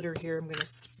glitter here I'm going to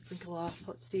sprinkle off.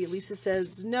 Let's see. Lisa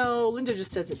says no. Linda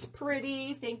just says it's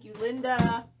pretty. Thank you,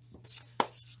 Linda.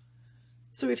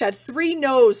 So we've had 3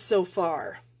 no's so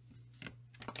far.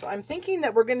 So I'm thinking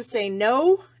that we're going to say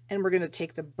no, and we're going to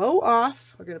take the bow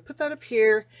off. We're going to put that up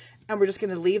here, and we're just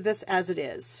going to leave this as it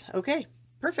is. Okay,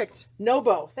 perfect. No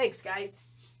bow. Thanks, guys.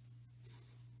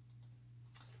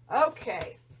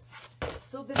 Okay,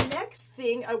 so the next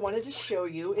thing I wanted to show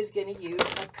you is going to use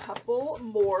a couple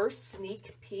more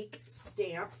sneak peek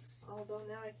stamps, although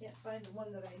now I can't find the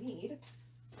one that I need.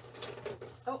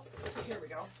 Oh, here we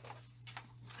go.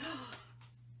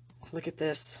 Look at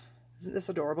this. Isn't this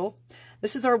adorable?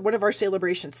 This is one of our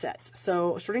sale-a-bration sets.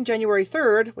 So starting January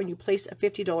 3rd, when you place a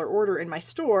 $50 order in my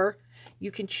store,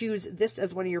 you can choose this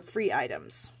as one of your free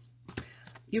items.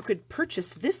 You could purchase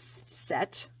this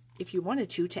set if you wanted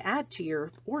to add to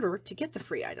your order to get the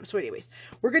free item. So anyways,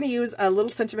 we're going to use a little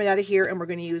sentiment out of here, and we're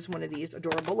going to use one of these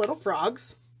adorable little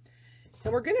frogs.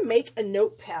 And we're going to make a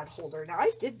notepad holder. Now,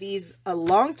 I did these a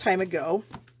long time ago,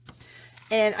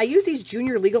 and I use these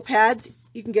junior legal pads.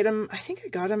 You can get them, I think I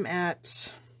got them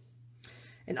at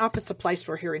an office supply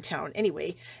store here in town.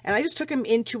 Anyway, and I just took them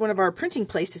into one of our printing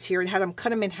places here and had them cut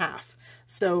them in half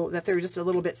so that they're just a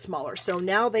little bit smaller. So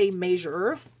now they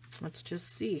measure, let's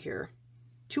just see here,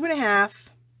 2.5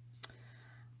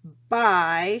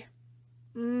 by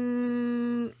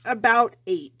about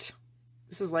 8.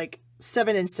 This is like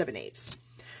 7 7/8.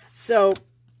 So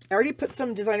I already put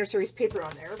some designer series paper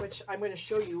on there, which I'm going to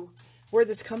show you where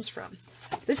this comes from.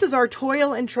 This is our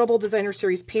Toil and Trouble designer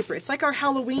series paper. It's like our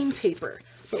Halloween paper,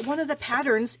 but one of the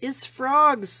patterns is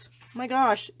frogs. Oh my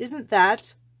gosh, isn't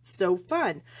that so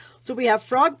fun? So we have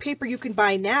frog paper you can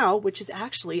buy now, which is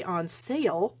actually on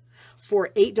sale for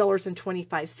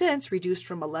 $8.25, reduced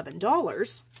from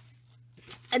 $11.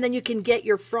 And then you can get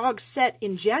your frog set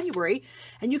in January,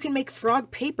 and you can make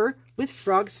frog paper with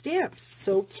frog stamps.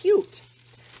 So cute.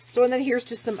 So, and then here's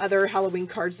just some other Halloween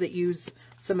cards that use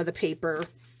some of the paper.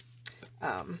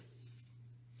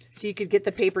 So you could get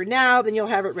the paper now, then you'll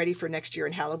have it ready for next year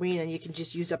in Halloween, and you can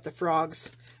just use up the frogs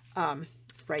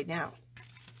right now.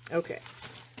 Okay,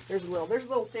 there's a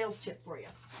little sales tip for you.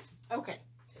 Okay,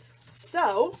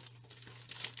 so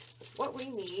what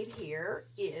we need here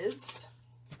is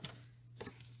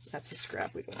That's a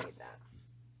scrap. We don't need that.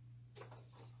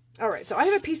 All right, so I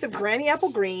have a piece of Granny Apple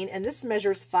Green, and this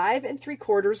measures 5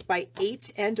 3/4 by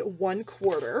 8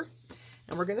 1/4.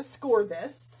 And we're going to score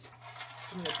this.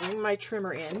 I'm going to bring my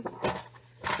trimmer in.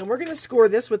 And we're going to score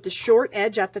this with the short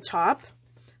edge at the top.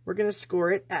 We're going to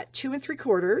score it at 2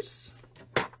 3/4.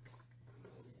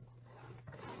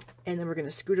 And then we're going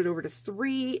to scoot it over to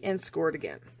 3 and score it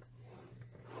again.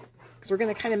 Because we're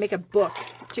going to kind of make a book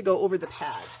to go over the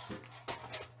pad.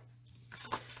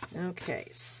 Okay,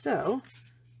 so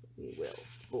we will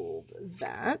fold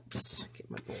that. Get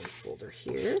my bone folder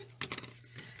here.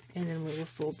 And then we will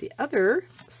fold the other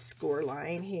score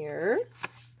line here.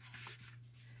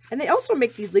 And they also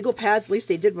make these legal pads, at least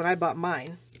they did when I bought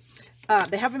mine.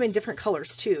 They have them in different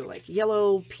colors too, like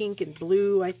yellow, pink, and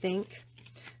blue, I think.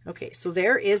 Okay, so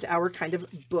there is our kind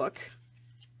of book.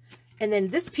 And then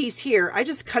this piece here, I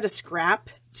just cut a scrap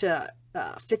to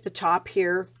fit the top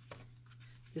here.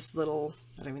 This little,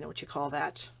 I don't even know what you call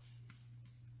that.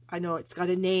 I know it's got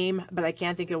a name, but I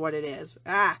can't think of what it is.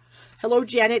 Hello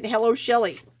Janet and hello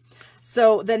Shelly.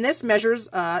 So then this measures 2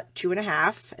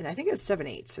 1/2, and I think it's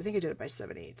 7/8. I think I did it by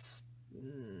 7/8.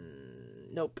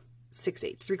 Nope,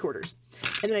 6/8, 3/4.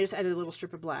 And then I just added a little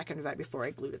strip of black under that before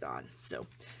I glued it on. So,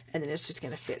 and then it's just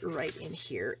going to fit right in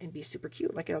here and be super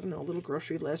cute, like, I don't know, a little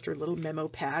grocery list or a little memo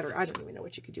pad, or I don't even know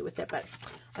what you could do with it, but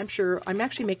I'm sure, I'm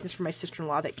actually making this for my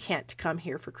sister-in-law that can't come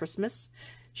here for Christmas.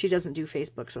 She doesn't do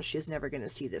Facebook, so she's never going to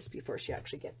see this before she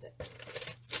actually gets it.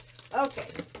 Okay,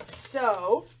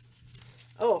 so,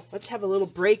 oh, let's have a little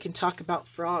break and talk about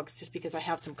frogs, just because I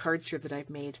have some cards here that I've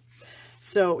made.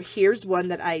 So here's one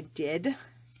that I did.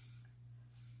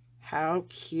 How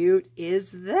cute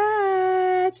is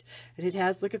that? And it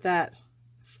has, look at that,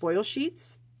 foil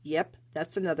sheets. Yep,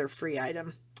 that's another free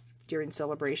item during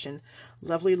celebration.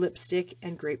 Lovely lipstick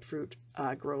and grapefruit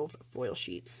grove foil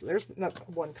sheets. There's not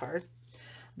one card.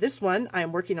 This one,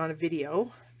 I'm working on a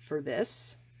video for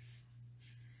this.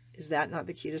 Is that not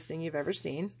the cutest thing you've ever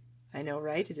seen? I know,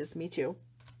 right? It is me too.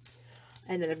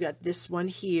 And then I've got this one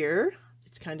here.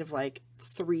 It's kind of like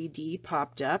 3D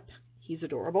popped up. He's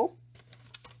adorable.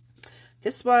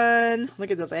 This one,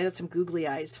 look at those. I added some googly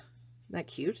eyes. Isn't that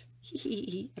cute?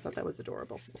 I thought that was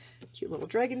adorable. Cute little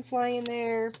dragonfly in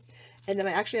there. And then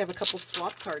I actually have a couple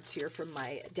swap cards here from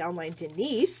my downline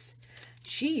Denise.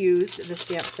 She used the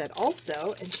stamp set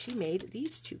also, and she made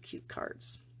these 2 cute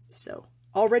cards. So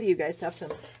already you guys have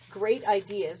some great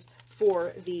ideas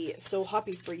for the So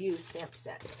Happy For You stamp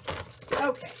set.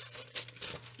 Okay,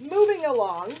 moving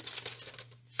along.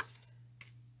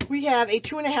 We have a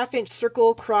 2 1/2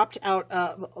 circle cropped out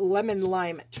of lemon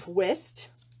lime twist.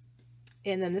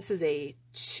 And then this is a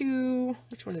 2,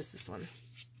 which one is this one?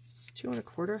 Is this 2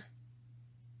 1/4?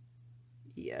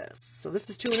 Yes, so this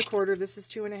is 2 1/4, this is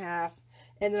 2 1/2.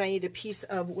 And then I need a piece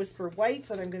of Whisper White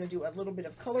that I'm going to do a little bit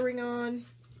of coloring on.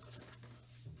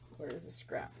 Where is the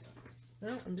scrap?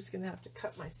 No, I'm just going to have to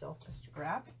cut myself a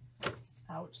scrap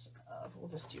out of, we'll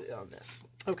just do it on this.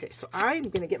 Okay, so I'm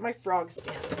going to get my frog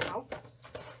stamp now.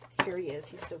 Here he is.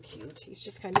 He's so cute. He's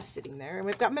just kind of sitting there. And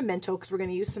we've got Memento because we're going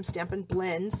to use some Stampin'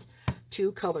 Blends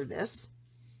to color this.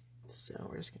 So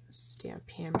we're just going to stamp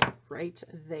him right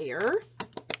there.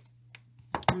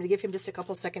 I'm going to give him just a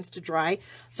couple seconds to dry.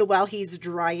 So while he's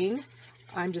drying,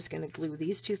 I'm just going to glue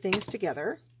these 2 things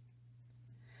together.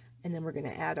 And then we're going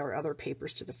to add our other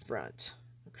papers to the front.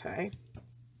 Okay.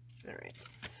 All right.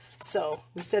 So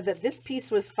we said that this piece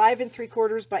was 5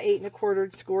 3/4 by 8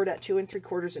 1/4, scored at 2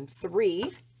 3/4 and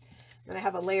 3. Then I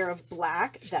have a layer of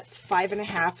black that's 5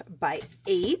 1/2 by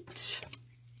 8.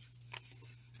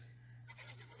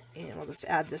 And I'll just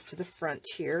add this to the front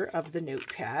here of the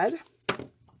notepad.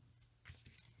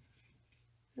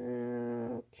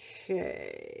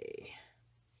 Okay.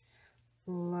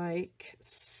 Like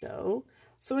so.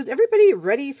 So is everybody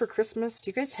ready for Christmas? Do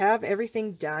you guys have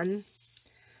everything done?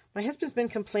 My husband's been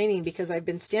complaining because I've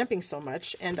been stamping so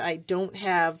much and I don't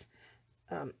have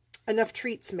enough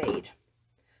treats made.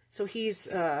 So he's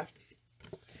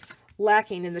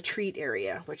lacking in the treat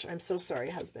area, which I'm so sorry,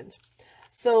 husband.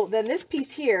 So then this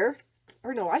piece here,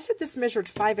 or no, I said this measured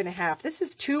 5 1/2. This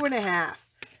is 2 1/2.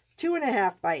 2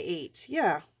 1/2 by 8.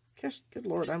 Yeah. Gosh, good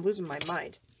Lord, I'm losing my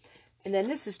mind. And then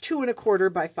this is 2 1/4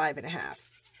 by 5 1/2.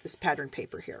 This pattern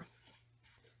paper here.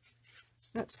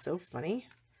 Isn't that so funny?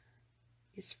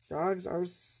 These frogs are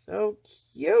so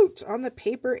cute on the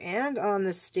paper and on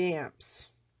the stamps.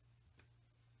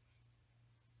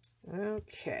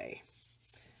 Okay.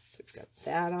 So we've got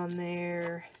that on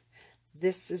there.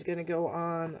 This is going to go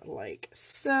on like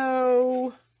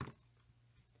so.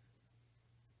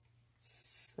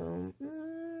 So,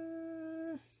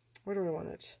 where do I want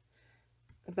it?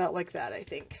 About like that, I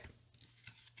think.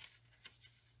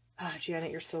 Ah,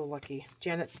 Janet, you're so lucky.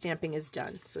 Janet's stamping is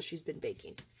done, so she's been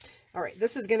baking. All right,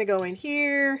 this is going to go in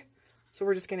here. So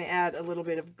we're just going to add a little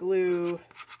bit of glue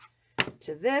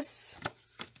to this.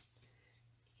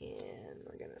 And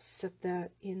we're going to set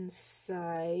that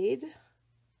inside.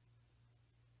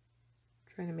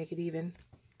 Trying to make it even.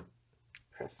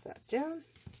 Press that down.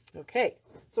 Okay,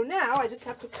 so now I just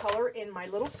have to color in my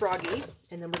little froggy,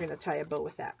 and then we're going to tie a bow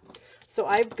with that. So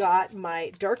I've got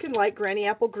my dark and light Granny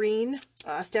Apple Green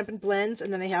Stampin' Blends,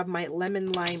 and then I have my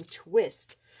Lemon Lime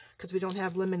Twist, because we don't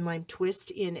have Lemon Lime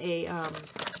Twist in a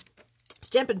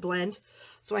Stampin' Blend,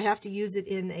 so I have to use it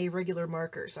in a regular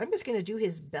marker. So I'm just going to do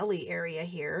his belly area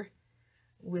here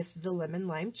with the Lemon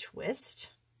Lime Twist.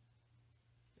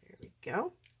 There we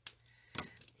go.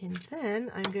 And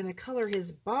then I'm going to color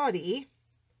his body.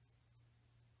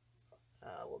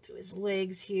 We'll do his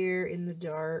legs here in the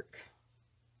dark.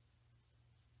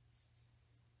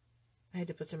 I had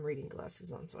to put some reading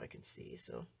glasses on so I could see,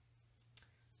 so.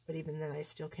 But even then I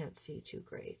still can't see too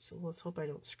great. So let's hope I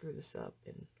don't screw this up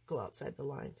and go outside the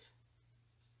lines.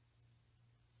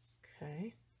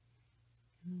 Okay.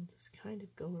 And we'll just kind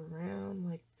of go around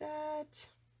like that.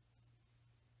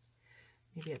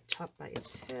 Maybe up top by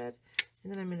his head.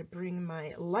 And then I'm going to bring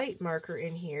my light marker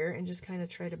in here and just kind of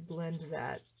try to blend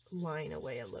that line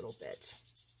away a little bit.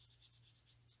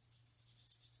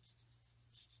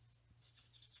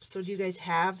 So do you guys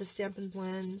have the Stampin'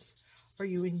 Blends? Are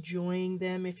you enjoying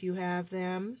them if you have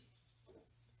them?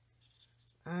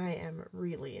 I am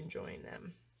really enjoying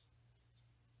them.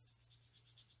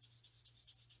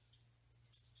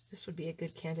 This would be a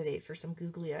good candidate for some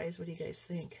googly eyes. What do you guys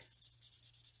think?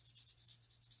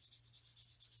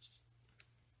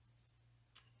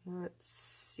 Let's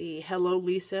see. Hello,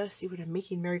 Lisa. See what I'm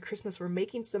making. Merry Christmas. We're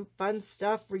making some fun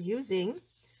stuff. We're using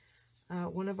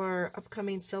one of our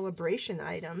upcoming celebration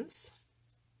items.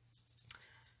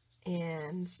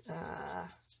 And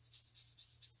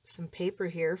some paper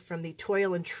here from the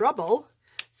Toil and Trouble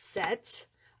set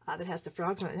that has the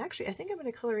frogs on it. And actually, I think I'm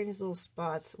going to color in his little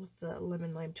spots with the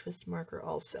Lemon Lime Twist marker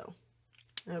also.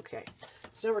 Okay,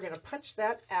 so now we're going to punch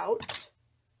that out.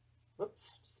 Whoops,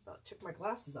 just about took my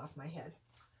glasses off my head.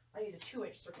 I need a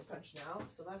 2-inch circle punch now,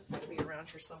 so that's going to be around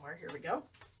here somewhere. Here we go.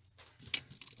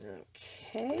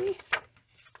 Okay.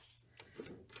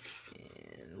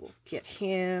 And we'll get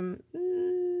him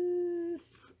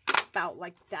about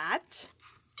like that.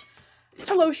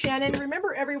 Hello, Shannon.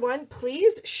 Remember, everyone,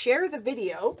 please share the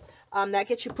video. That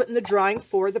gets you put in the drawing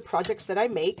for the projects that I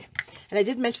make. And I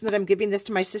did mention that I'm giving this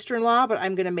to my sister-in-law, but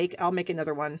I'll make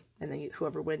another one, and then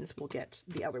whoever wins will get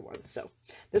the other one. So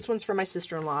this one's for my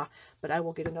sister-in-law, but I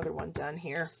will get another one done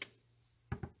here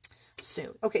soon.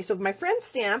 Okay, so my friend's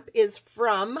stamp is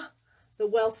from the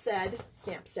Well Said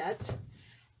stamp set.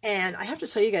 And I have to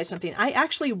tell you guys something. I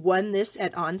actually won this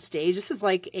at On Stage. This is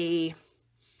like a,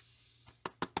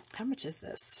 how much is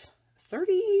this?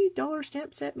 $30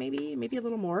 stamp set, maybe a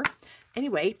little more.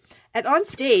 Anyway, at On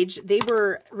Stage, they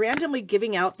were randomly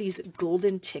giving out these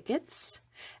golden tickets.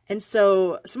 And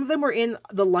so some of them were in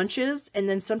the lunches, and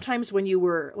then sometimes when they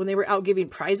were out giving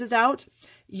prizes out,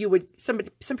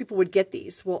 some people would get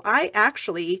these. Well, I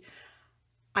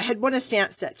had won a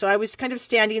stamp set. So I was kind of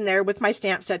standing there with my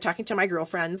stamp set talking to my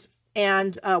girlfriends,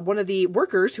 and one of the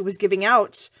workers who was giving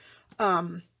out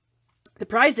the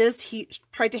prizes, he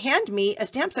tried to hand me a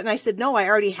stamp set, and I said, no, I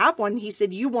already have one. He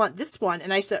said, you want this one?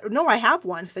 And I said, no, I have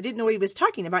one. So I didn't know what he was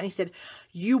talking about. And he said,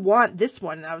 you want this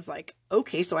one? And I was like,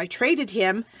 okay. So I traded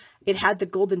him. It had the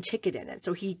golden ticket in it.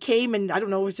 So he came, and I don't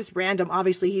know, it was just random.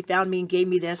 Obviously, he found me and gave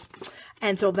me this.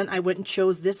 And so then I went and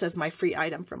chose this as my free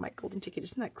item from my golden ticket.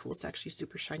 Isn't that cool? It's actually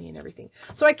super shiny and everything.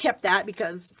 So I kept that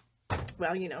because,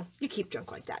 well, you know, you keep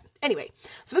junk like that. Anyway,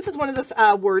 so this is one of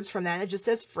the words from that. It just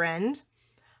says friend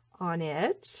on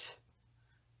it.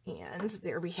 And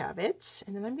there we have it.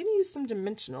 And then I'm going to use some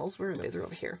dimensionals. Where are they? They're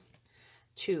over here.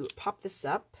 To pop this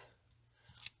up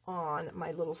on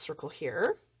my little circle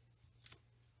here.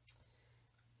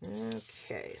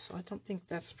 Okay, so I don't think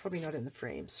that's probably not in the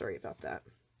frame. Sorry about that.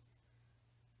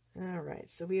 All right,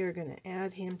 so we are going to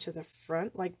add him to the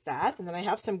front like that. And then I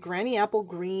have some Granny Apple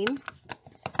Green.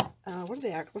 What's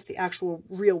the actual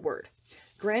real word?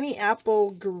 Granny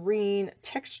Apple Green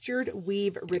Textured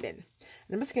Weave Ribbon.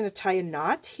 And I'm just going to tie a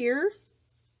knot here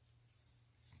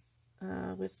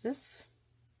with this.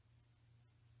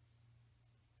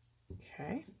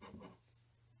 Okay.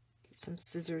 Get some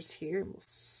scissors here, and we'll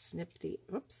snip the,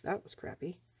 whoops, that was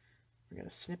crappy. We're going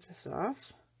to snip this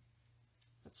off.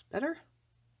 That's better.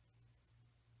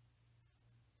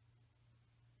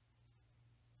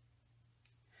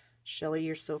 Shelly,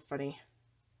 you're so funny.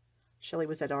 Shelly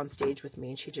was at On Stage with me,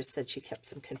 and she just said she kept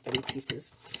some confetti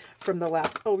pieces from the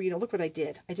last. Oh, you know, look what I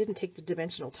did. I didn't take the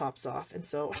dimensional tops off, and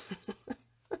so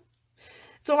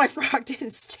so my frog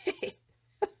didn't stay.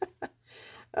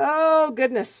 Oh,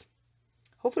 goodness.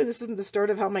 Hopefully this isn't the start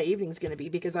of how my evening's going to be,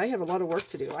 because I have a lot of work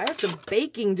to do. I have some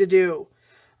baking to do.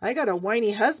 I got a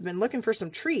whiny husband looking for some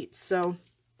treats, so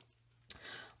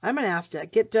I'm going to have to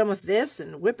get done with this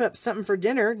and whip up something for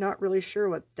dinner. Not really sure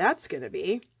what that's going to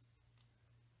be,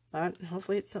 but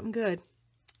hopefully it's something good.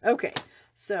 Okay,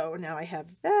 so now I have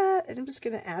that, and I'm just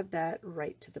going to add that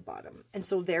right to the bottom. And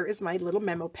so there is my little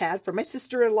memo pad for my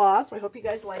sister-in-law, so I hope you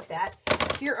guys like that.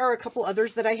 Here are a couple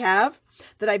others that I have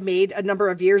that I made a number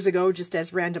of years ago just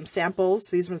as random samples.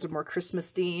 These ones are more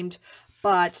Christmas themed,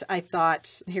 but I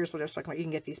thought, here's what I was talking about. You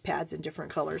can get these pads in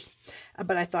different colors,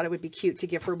 but I thought it would be cute to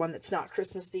give her one that's not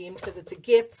Christmas themed because it's a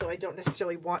gift. So I don't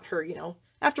necessarily want her, you know,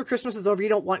 after Christmas is over, you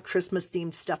don't want Christmas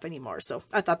themed stuff anymore. So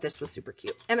I thought this was super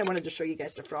cute. And I wanted to show you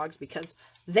guys the frogs because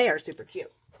they are super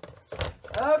cute.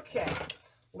 Okay,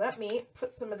 let me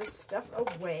put some of this stuff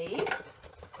away.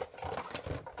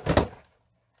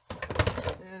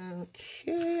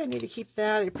 Okay, I need to keep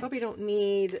that. I probably don't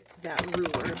need that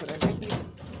ruler, but I might need...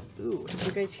 Ooh, did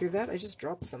you guys hear that? I just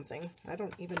dropped something. I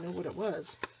don't even know what it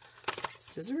was.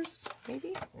 Scissors,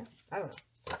 maybe? Yeah, I don't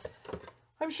know.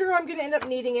 I'm sure I'm going to end up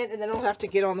needing it, and then I'll have to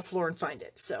get on the floor and find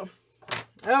it. So,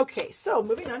 okay, so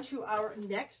moving on to our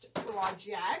next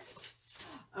project.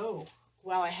 Oh,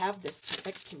 wow, I have this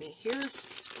next to me. Here's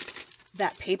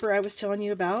that paper I was telling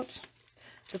you about.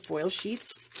 The foil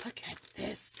sheets. Look at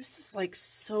this. This is like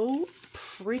so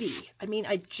pretty. I mean,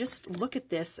 I just look at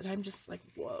this and I'm just like,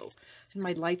 whoa. And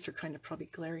my lights are kind of probably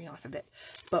glaring off of it.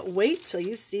 But wait till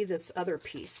you see this other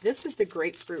piece. This is the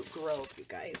Grapefruit Grove, you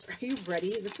guys. Are you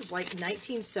ready? This is like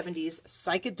 1970s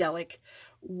psychedelic.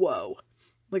 Whoa.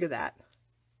 Look at that.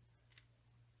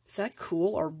 Is that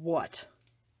cool or what?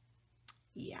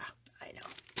 Yeah, I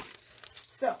know.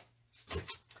 So,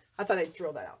 I thought I'd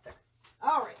throw that out there.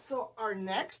 All right, so our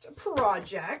next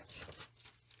project,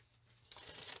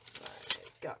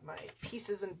 I've got my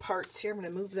pieces and parts here. I'm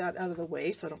going to move that out of the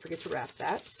way so I don't forget to wrap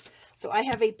that. So I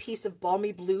have a piece of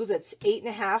Balmy Blue that's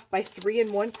 8.5 by 3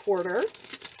 1/4.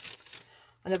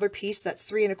 Another piece that's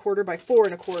 3 1/4 by 4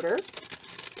 1/4.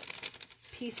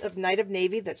 Piece of Night of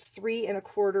Navy that's 3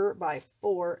 1/4 by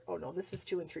 4. Oh no, this is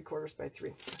 2 3/4 by 3.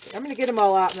 Okay, I'm going to get them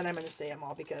all out and then I'm going to say them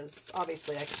all because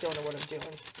obviously I don't know what I'm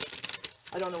doing.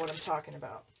 I don't know what I'm talking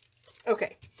about.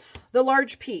 Okay, the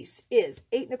large piece is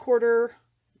 8 1/4.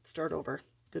 Start over.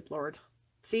 Good Lord.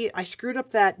 See, I screwed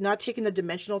up that not taking the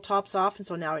dimensional tops off, and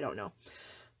so now I don't know.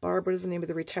 Barb, what is the name of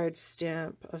the retired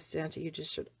stamp of Santa you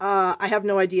just showed? I have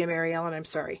no idea, Mary Ellen. I'm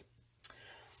sorry.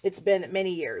 It's been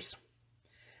many years.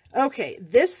 Okay,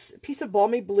 this piece of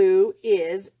Balmy Blue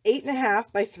is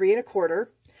 8.5 by 3 1/4.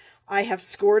 I have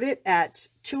scored it at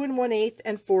 2 1/8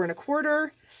 and 4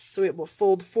 1/4. So it will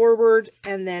fold forward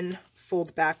and then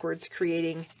fold backwards,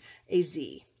 creating a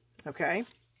Z. Okay.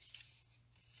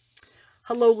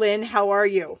 Hello, Lynn. How are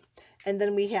you? And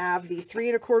then we have the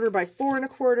 3 1/4 by 4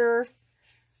 1/4,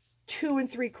 2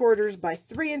 3/4 by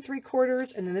 3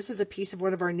 3/4. And then this is a piece of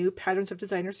one of our new Patterns of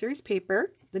Designer series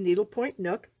paper, the Needlepoint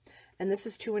Nook. And this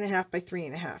is 2.5 by 3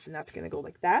 1/2. And that's going to go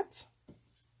like that.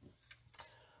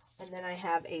 And then I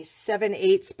have a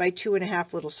 7/8 by 2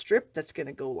 1/2 little strip that's going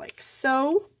to go like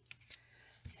so.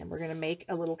 And we're going to make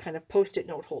a little kind of post-it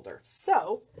note holder.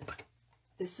 So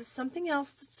this is something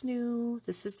else that's new.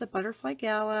 This is the Butterfly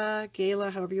Gala,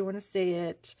 however you want to say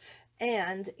it.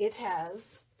 And it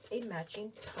has a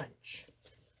matching punch.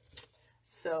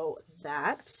 So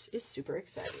that is super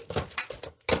exciting.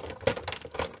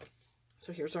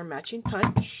 So here's our matching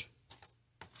punch.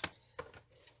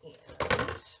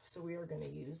 So we are going to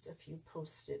use a few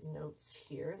post-it notes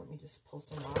here. Let me just pull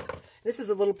some off. This is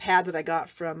a little pad that I got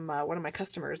from one of my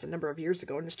customers a number of years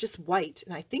ago, and it's just white.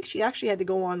 And I think she actually had to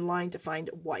go online to find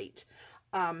white.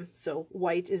 So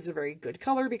white is a very good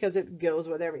color because it goes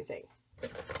with everything.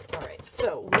 All right,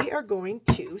 so we are going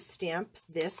to stamp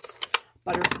this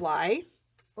butterfly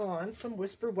on some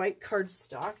Whisper White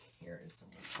cardstock. Here is some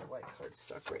Whisper White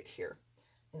cardstock right here.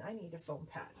 And I need a foam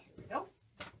pad. Here we go.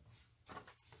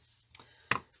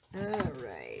 All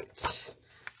right,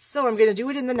 so I'm going to do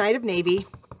it in the Night of Navy.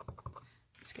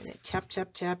 Just going to tap, tap,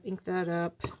 tap, ink that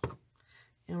up,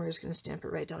 and we're just going to stamp it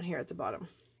right down here at the bottom.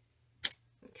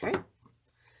 Okay,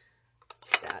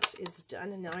 that is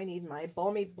done, and now I need my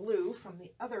Balmy Blue from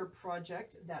the other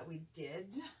project that we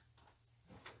did.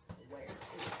 Where is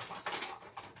it?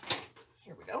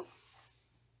 Here we go.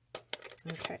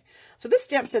 Okay, so this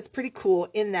stamp set's pretty cool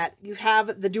in that you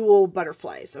have the dual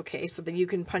butterflies, okay? So then you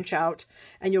can punch out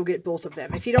and you'll get both of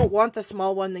them. If you don't want the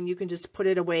small one, then you can just put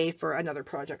it away for another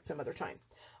project some other time.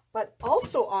 But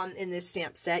also in this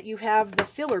stamp set, you have the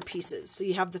filler pieces. So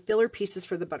you have the filler pieces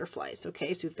for the butterflies,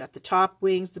 okay? So we've got the top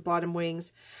wings, the bottom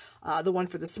wings, the one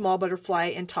for the small butterfly,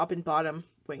 and top and bottom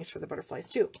wings for the butterflies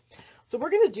too. So we're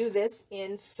going to do this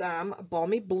in some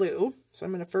balmy blue. So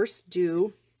I'm going to first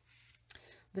do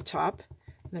the top,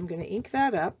 and I'm going to ink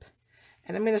that up,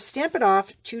 and I'm going to stamp it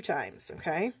off 2 times,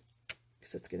 okay?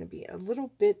 Because it's going to be a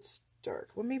little bit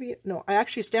dark. Well, maybe, no, I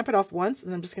actually stamp it off once,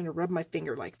 and I'm just going to rub my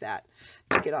finger like that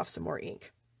to get off some more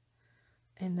ink.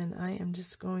 And then I am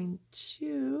just going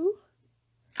to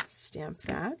stamp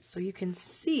that so you can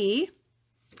see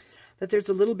that there's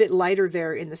a little bit lighter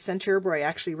there in the center where I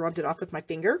actually rubbed it off with my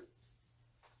finger.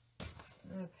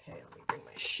 Okay, let me bring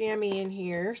my chamois in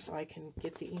here so I can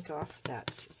get the ink off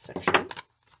that section.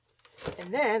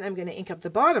 And then I'm going to ink up the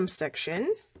bottom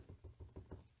section.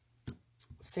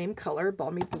 Same color,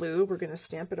 balmy blue. We're going to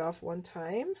stamp it off 1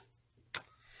 time.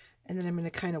 And then I'm going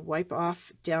to kind of wipe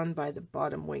off down by the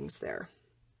bottom wings there,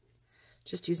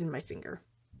 just using my finger.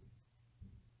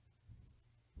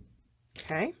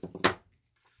 Okay.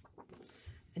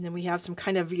 And then we have some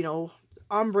kind of, you know,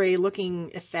 ombre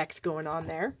looking effect going on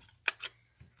there.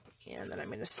 And then I'm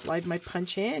going to slide my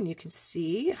punch in. You can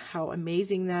see how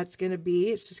amazing that's going to be.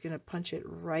 It's just going to punch it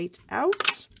right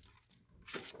out.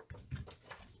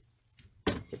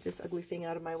 Get this ugly thing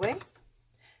out of my way.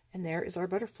 And there is our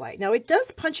butterfly. Now it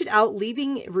does punch it out,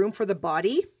 leaving room for the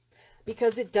body,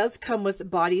 because it does come with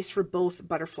bodies for both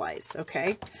butterflies,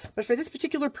 okay? But for this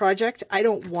particular project, I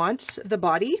don't want the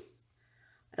body.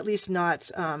 At least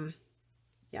not,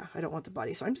 yeah, I don't want the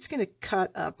body. So I'm just going to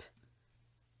cut up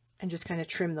and just kind of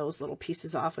trim those little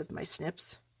pieces off with my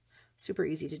snips. Super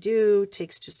easy to do,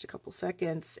 takes just a couple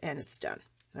seconds, and it's done,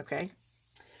 okay?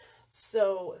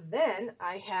 So then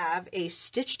I have a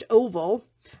stitched oval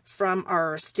from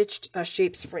our Stitched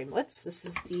Shapes framelits. This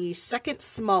is the second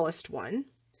smallest one.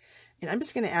 And I'm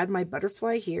just going to add my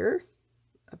butterfly here,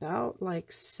 about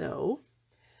like so.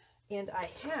 And I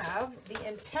have the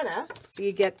antenna. So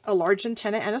you get a large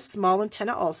antenna and a small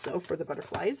antenna also for the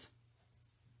butterflies.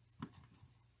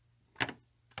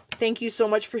 Thank you so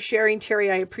much for sharing,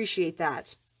 Terry. I appreciate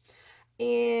that.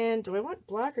 And do I want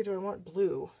black or do I want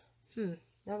blue?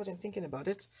 Now that I'm thinking about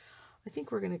it, I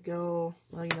think we're going to go,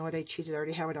 well, you know what? I cheated. I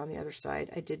already have it on the other side.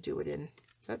 I did do it in,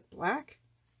 is that black?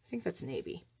 I think that's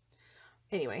navy.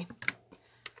 Anyway,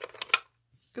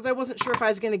 because I wasn't sure if I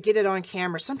was going to get it on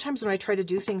camera. Sometimes when I try to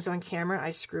do things on camera,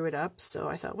 I screw it up. So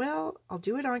I thought, well, I'll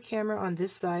do it on camera on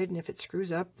this side. And if it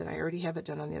screws up, then I already have it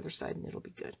done on the other side and it'll be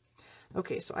good.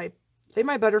 Okay, so I lay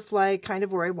my butterfly kind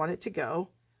of where I want it to go.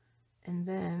 And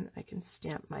then I can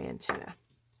stamp my antenna.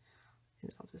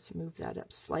 And I'll just move that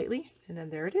up slightly. And then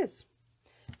there it is.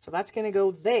 So that's going to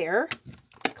go there.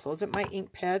 Close up my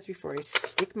ink pads before I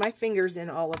stick my fingers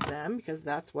in all of them, because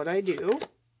that's what I do.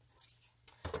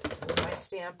 Move my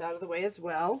stamp out of the way as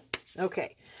well.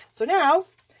 Okay, so now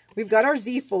we've got our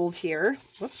Z fold here.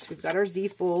 Whoops, we've got our Z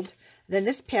fold. Then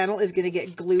this panel is going to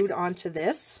get glued onto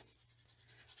this.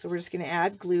 So we're just going to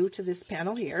add glue to this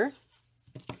panel here.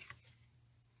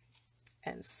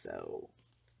 And so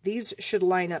these should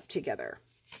line up together.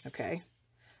 Okay,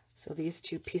 so these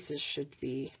 2 pieces should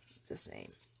be the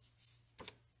same.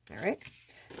 All right,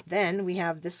 then we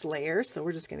have this layer, so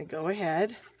we're just going to go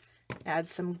ahead, add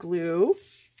some glue,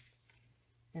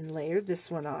 and layer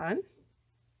this one on.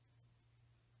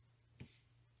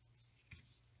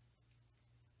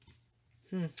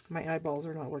 My eyeballs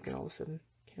are not working all of a sudden.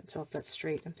 Can't tell if that's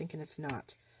straight. I'm thinking it's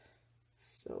not.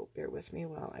 So bear with me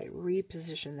while I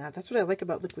reposition that. That's what I like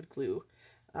about liquid glue.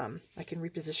 I can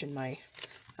reposition my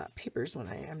papers when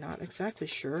I am not exactly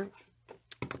sure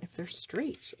if they're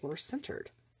straight or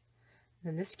centered.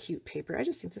 And then this cute paper, I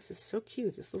just think this is so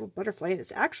cute, this little butterfly. And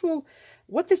it's actual,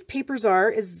 what this papers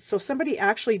are is, so somebody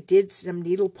actually did some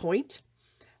needlepoint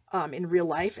in real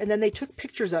life, and then they took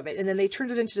pictures of it, and then they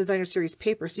turned it into designer series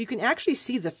paper. So you can actually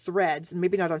see the threads, and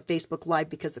maybe not on Facebook Live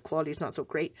because the quality is not so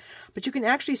great, but you can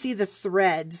actually see the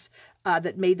threads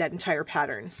that made that entire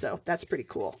pattern. So that's pretty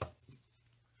cool.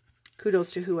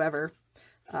 Kudos to whoever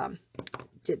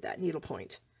did that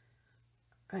needlepoint.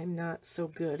 I'm not so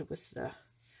good with the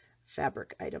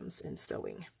fabric items and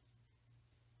sewing.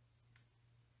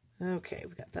 Okay,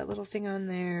 we got that little thing on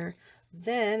there.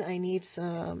 Then I need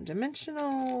some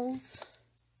dimensionals.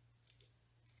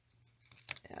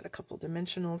 Add a couple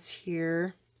dimensionals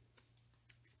here.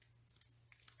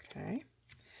 Okay.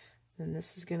 Then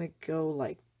this is going to go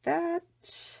like that.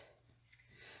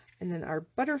 And then our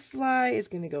butterfly is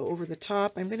going to go over the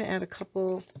top. I'm going to add a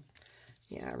couple,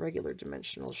 yeah, regular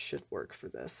dimensionals should work for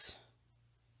this.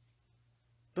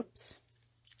 Oops.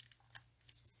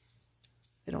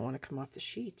 They don't want to come off the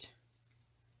sheet.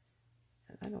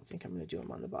 And I don't think I'm going to do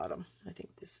them on the bottom. I think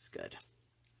this is good.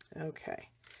 Okay.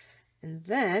 And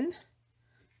then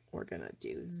we're going to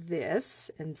do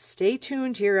this, and stay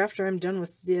tuned here after I'm done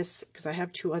with this because I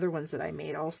have 2 other ones that I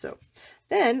made also.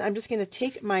 Then I'm just going to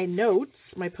take my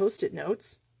notes, my Post-it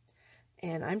notes,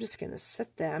 and I'm just going to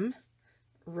set them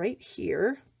right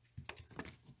here.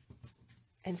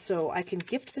 And so I can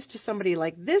gift this to somebody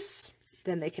like this,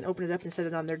 then they can open it up and set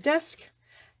it on their desk.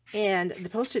 And the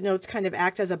Post-it notes kind of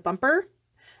act as a bumper.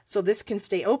 So this can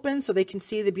stay open so they can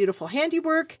see the beautiful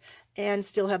handiwork and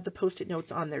still have the Post-it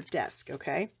notes on their desk,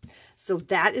 okay? So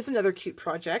that is another cute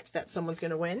project that someone's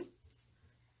going to win.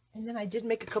 And then I did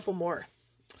make a couple more.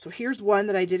 So here's one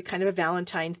that I did, kind of a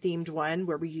Valentine themed one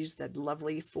where we used that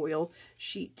lovely foil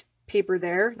sheet paper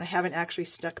there. I haven't actually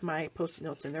stuck my Post-it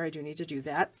notes in there. I do need to do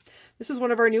that. This is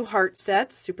one of our new heart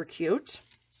sets, super cute.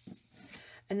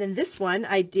 And then this one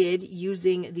I did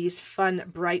using these fun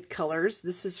bright colors.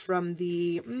 This is from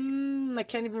the, I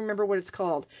can't even remember what it's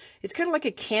called. It's kind of like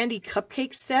a candy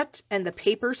cupcake set and the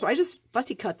paper. So I just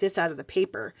fussy cut this out of the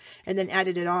paper and then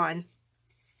added it on.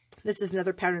 This is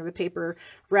another pattern of the paper.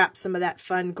 Wrapped some of that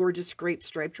fun, gorgeous grape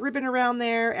striped ribbon around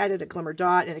there. Added a glimmer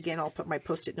dot. And again, I'll put my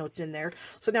Post-it notes in there.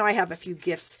 So now I have a few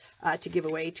gifts to give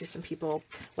away to some people,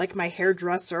 like my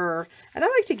hairdresser. And I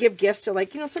like to give gifts to,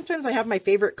 like, you know, sometimes I have my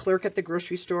favorite clerk at the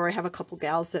grocery store. I have a couple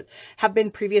gals that have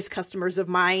been previous customers of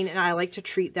mine, and I like to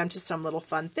treat them to some little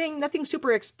fun thing. Nothing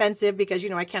super expensive because, you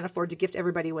know, I can't afford to gift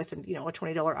everybody with, you know, a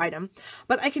 $20 item.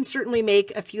 But I can certainly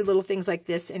make a few little things like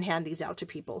this and hand these out to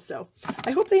people. So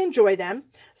I hope they enjoy them.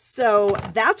 So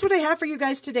that's what I have for you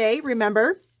guys today.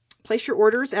 Remember, place your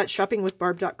orders at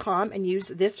shoppingwithbarb.com and use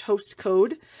this host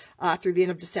code through the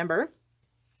end of December.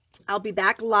 I'll be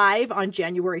back live on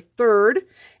January 3rd.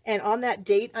 And on that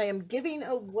date, I am giving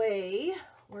away,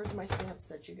 where's my stamp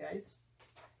set, you guys?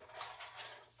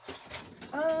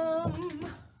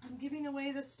 I'm giving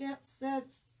away the stamp set.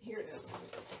 Here it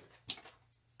is.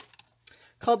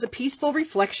 Called the Peaceful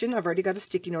Reflection. I've already got a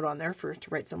sticky note on there to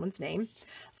write someone's name.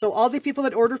 So all the people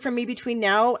that order from me between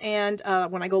now and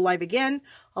when I go live again,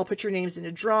 I'll put your names in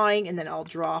a drawing, and then I'll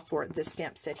draw for this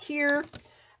stamp set here.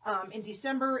 In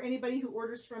December, anybody who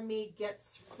orders from me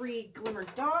gets free glimmer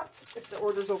dots if the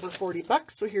order's over 40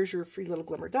 bucks. So here's your free little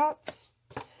glimmer dots.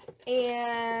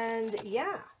 And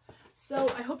yeah. So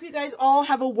I hope you guys all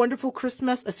have a wonderful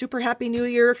Christmas, a super happy New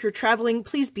Year. If you're traveling,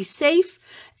 please be safe.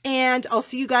 And I'll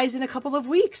see you guys in a couple of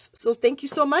weeks. So thank you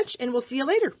so much, and we'll see you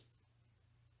later.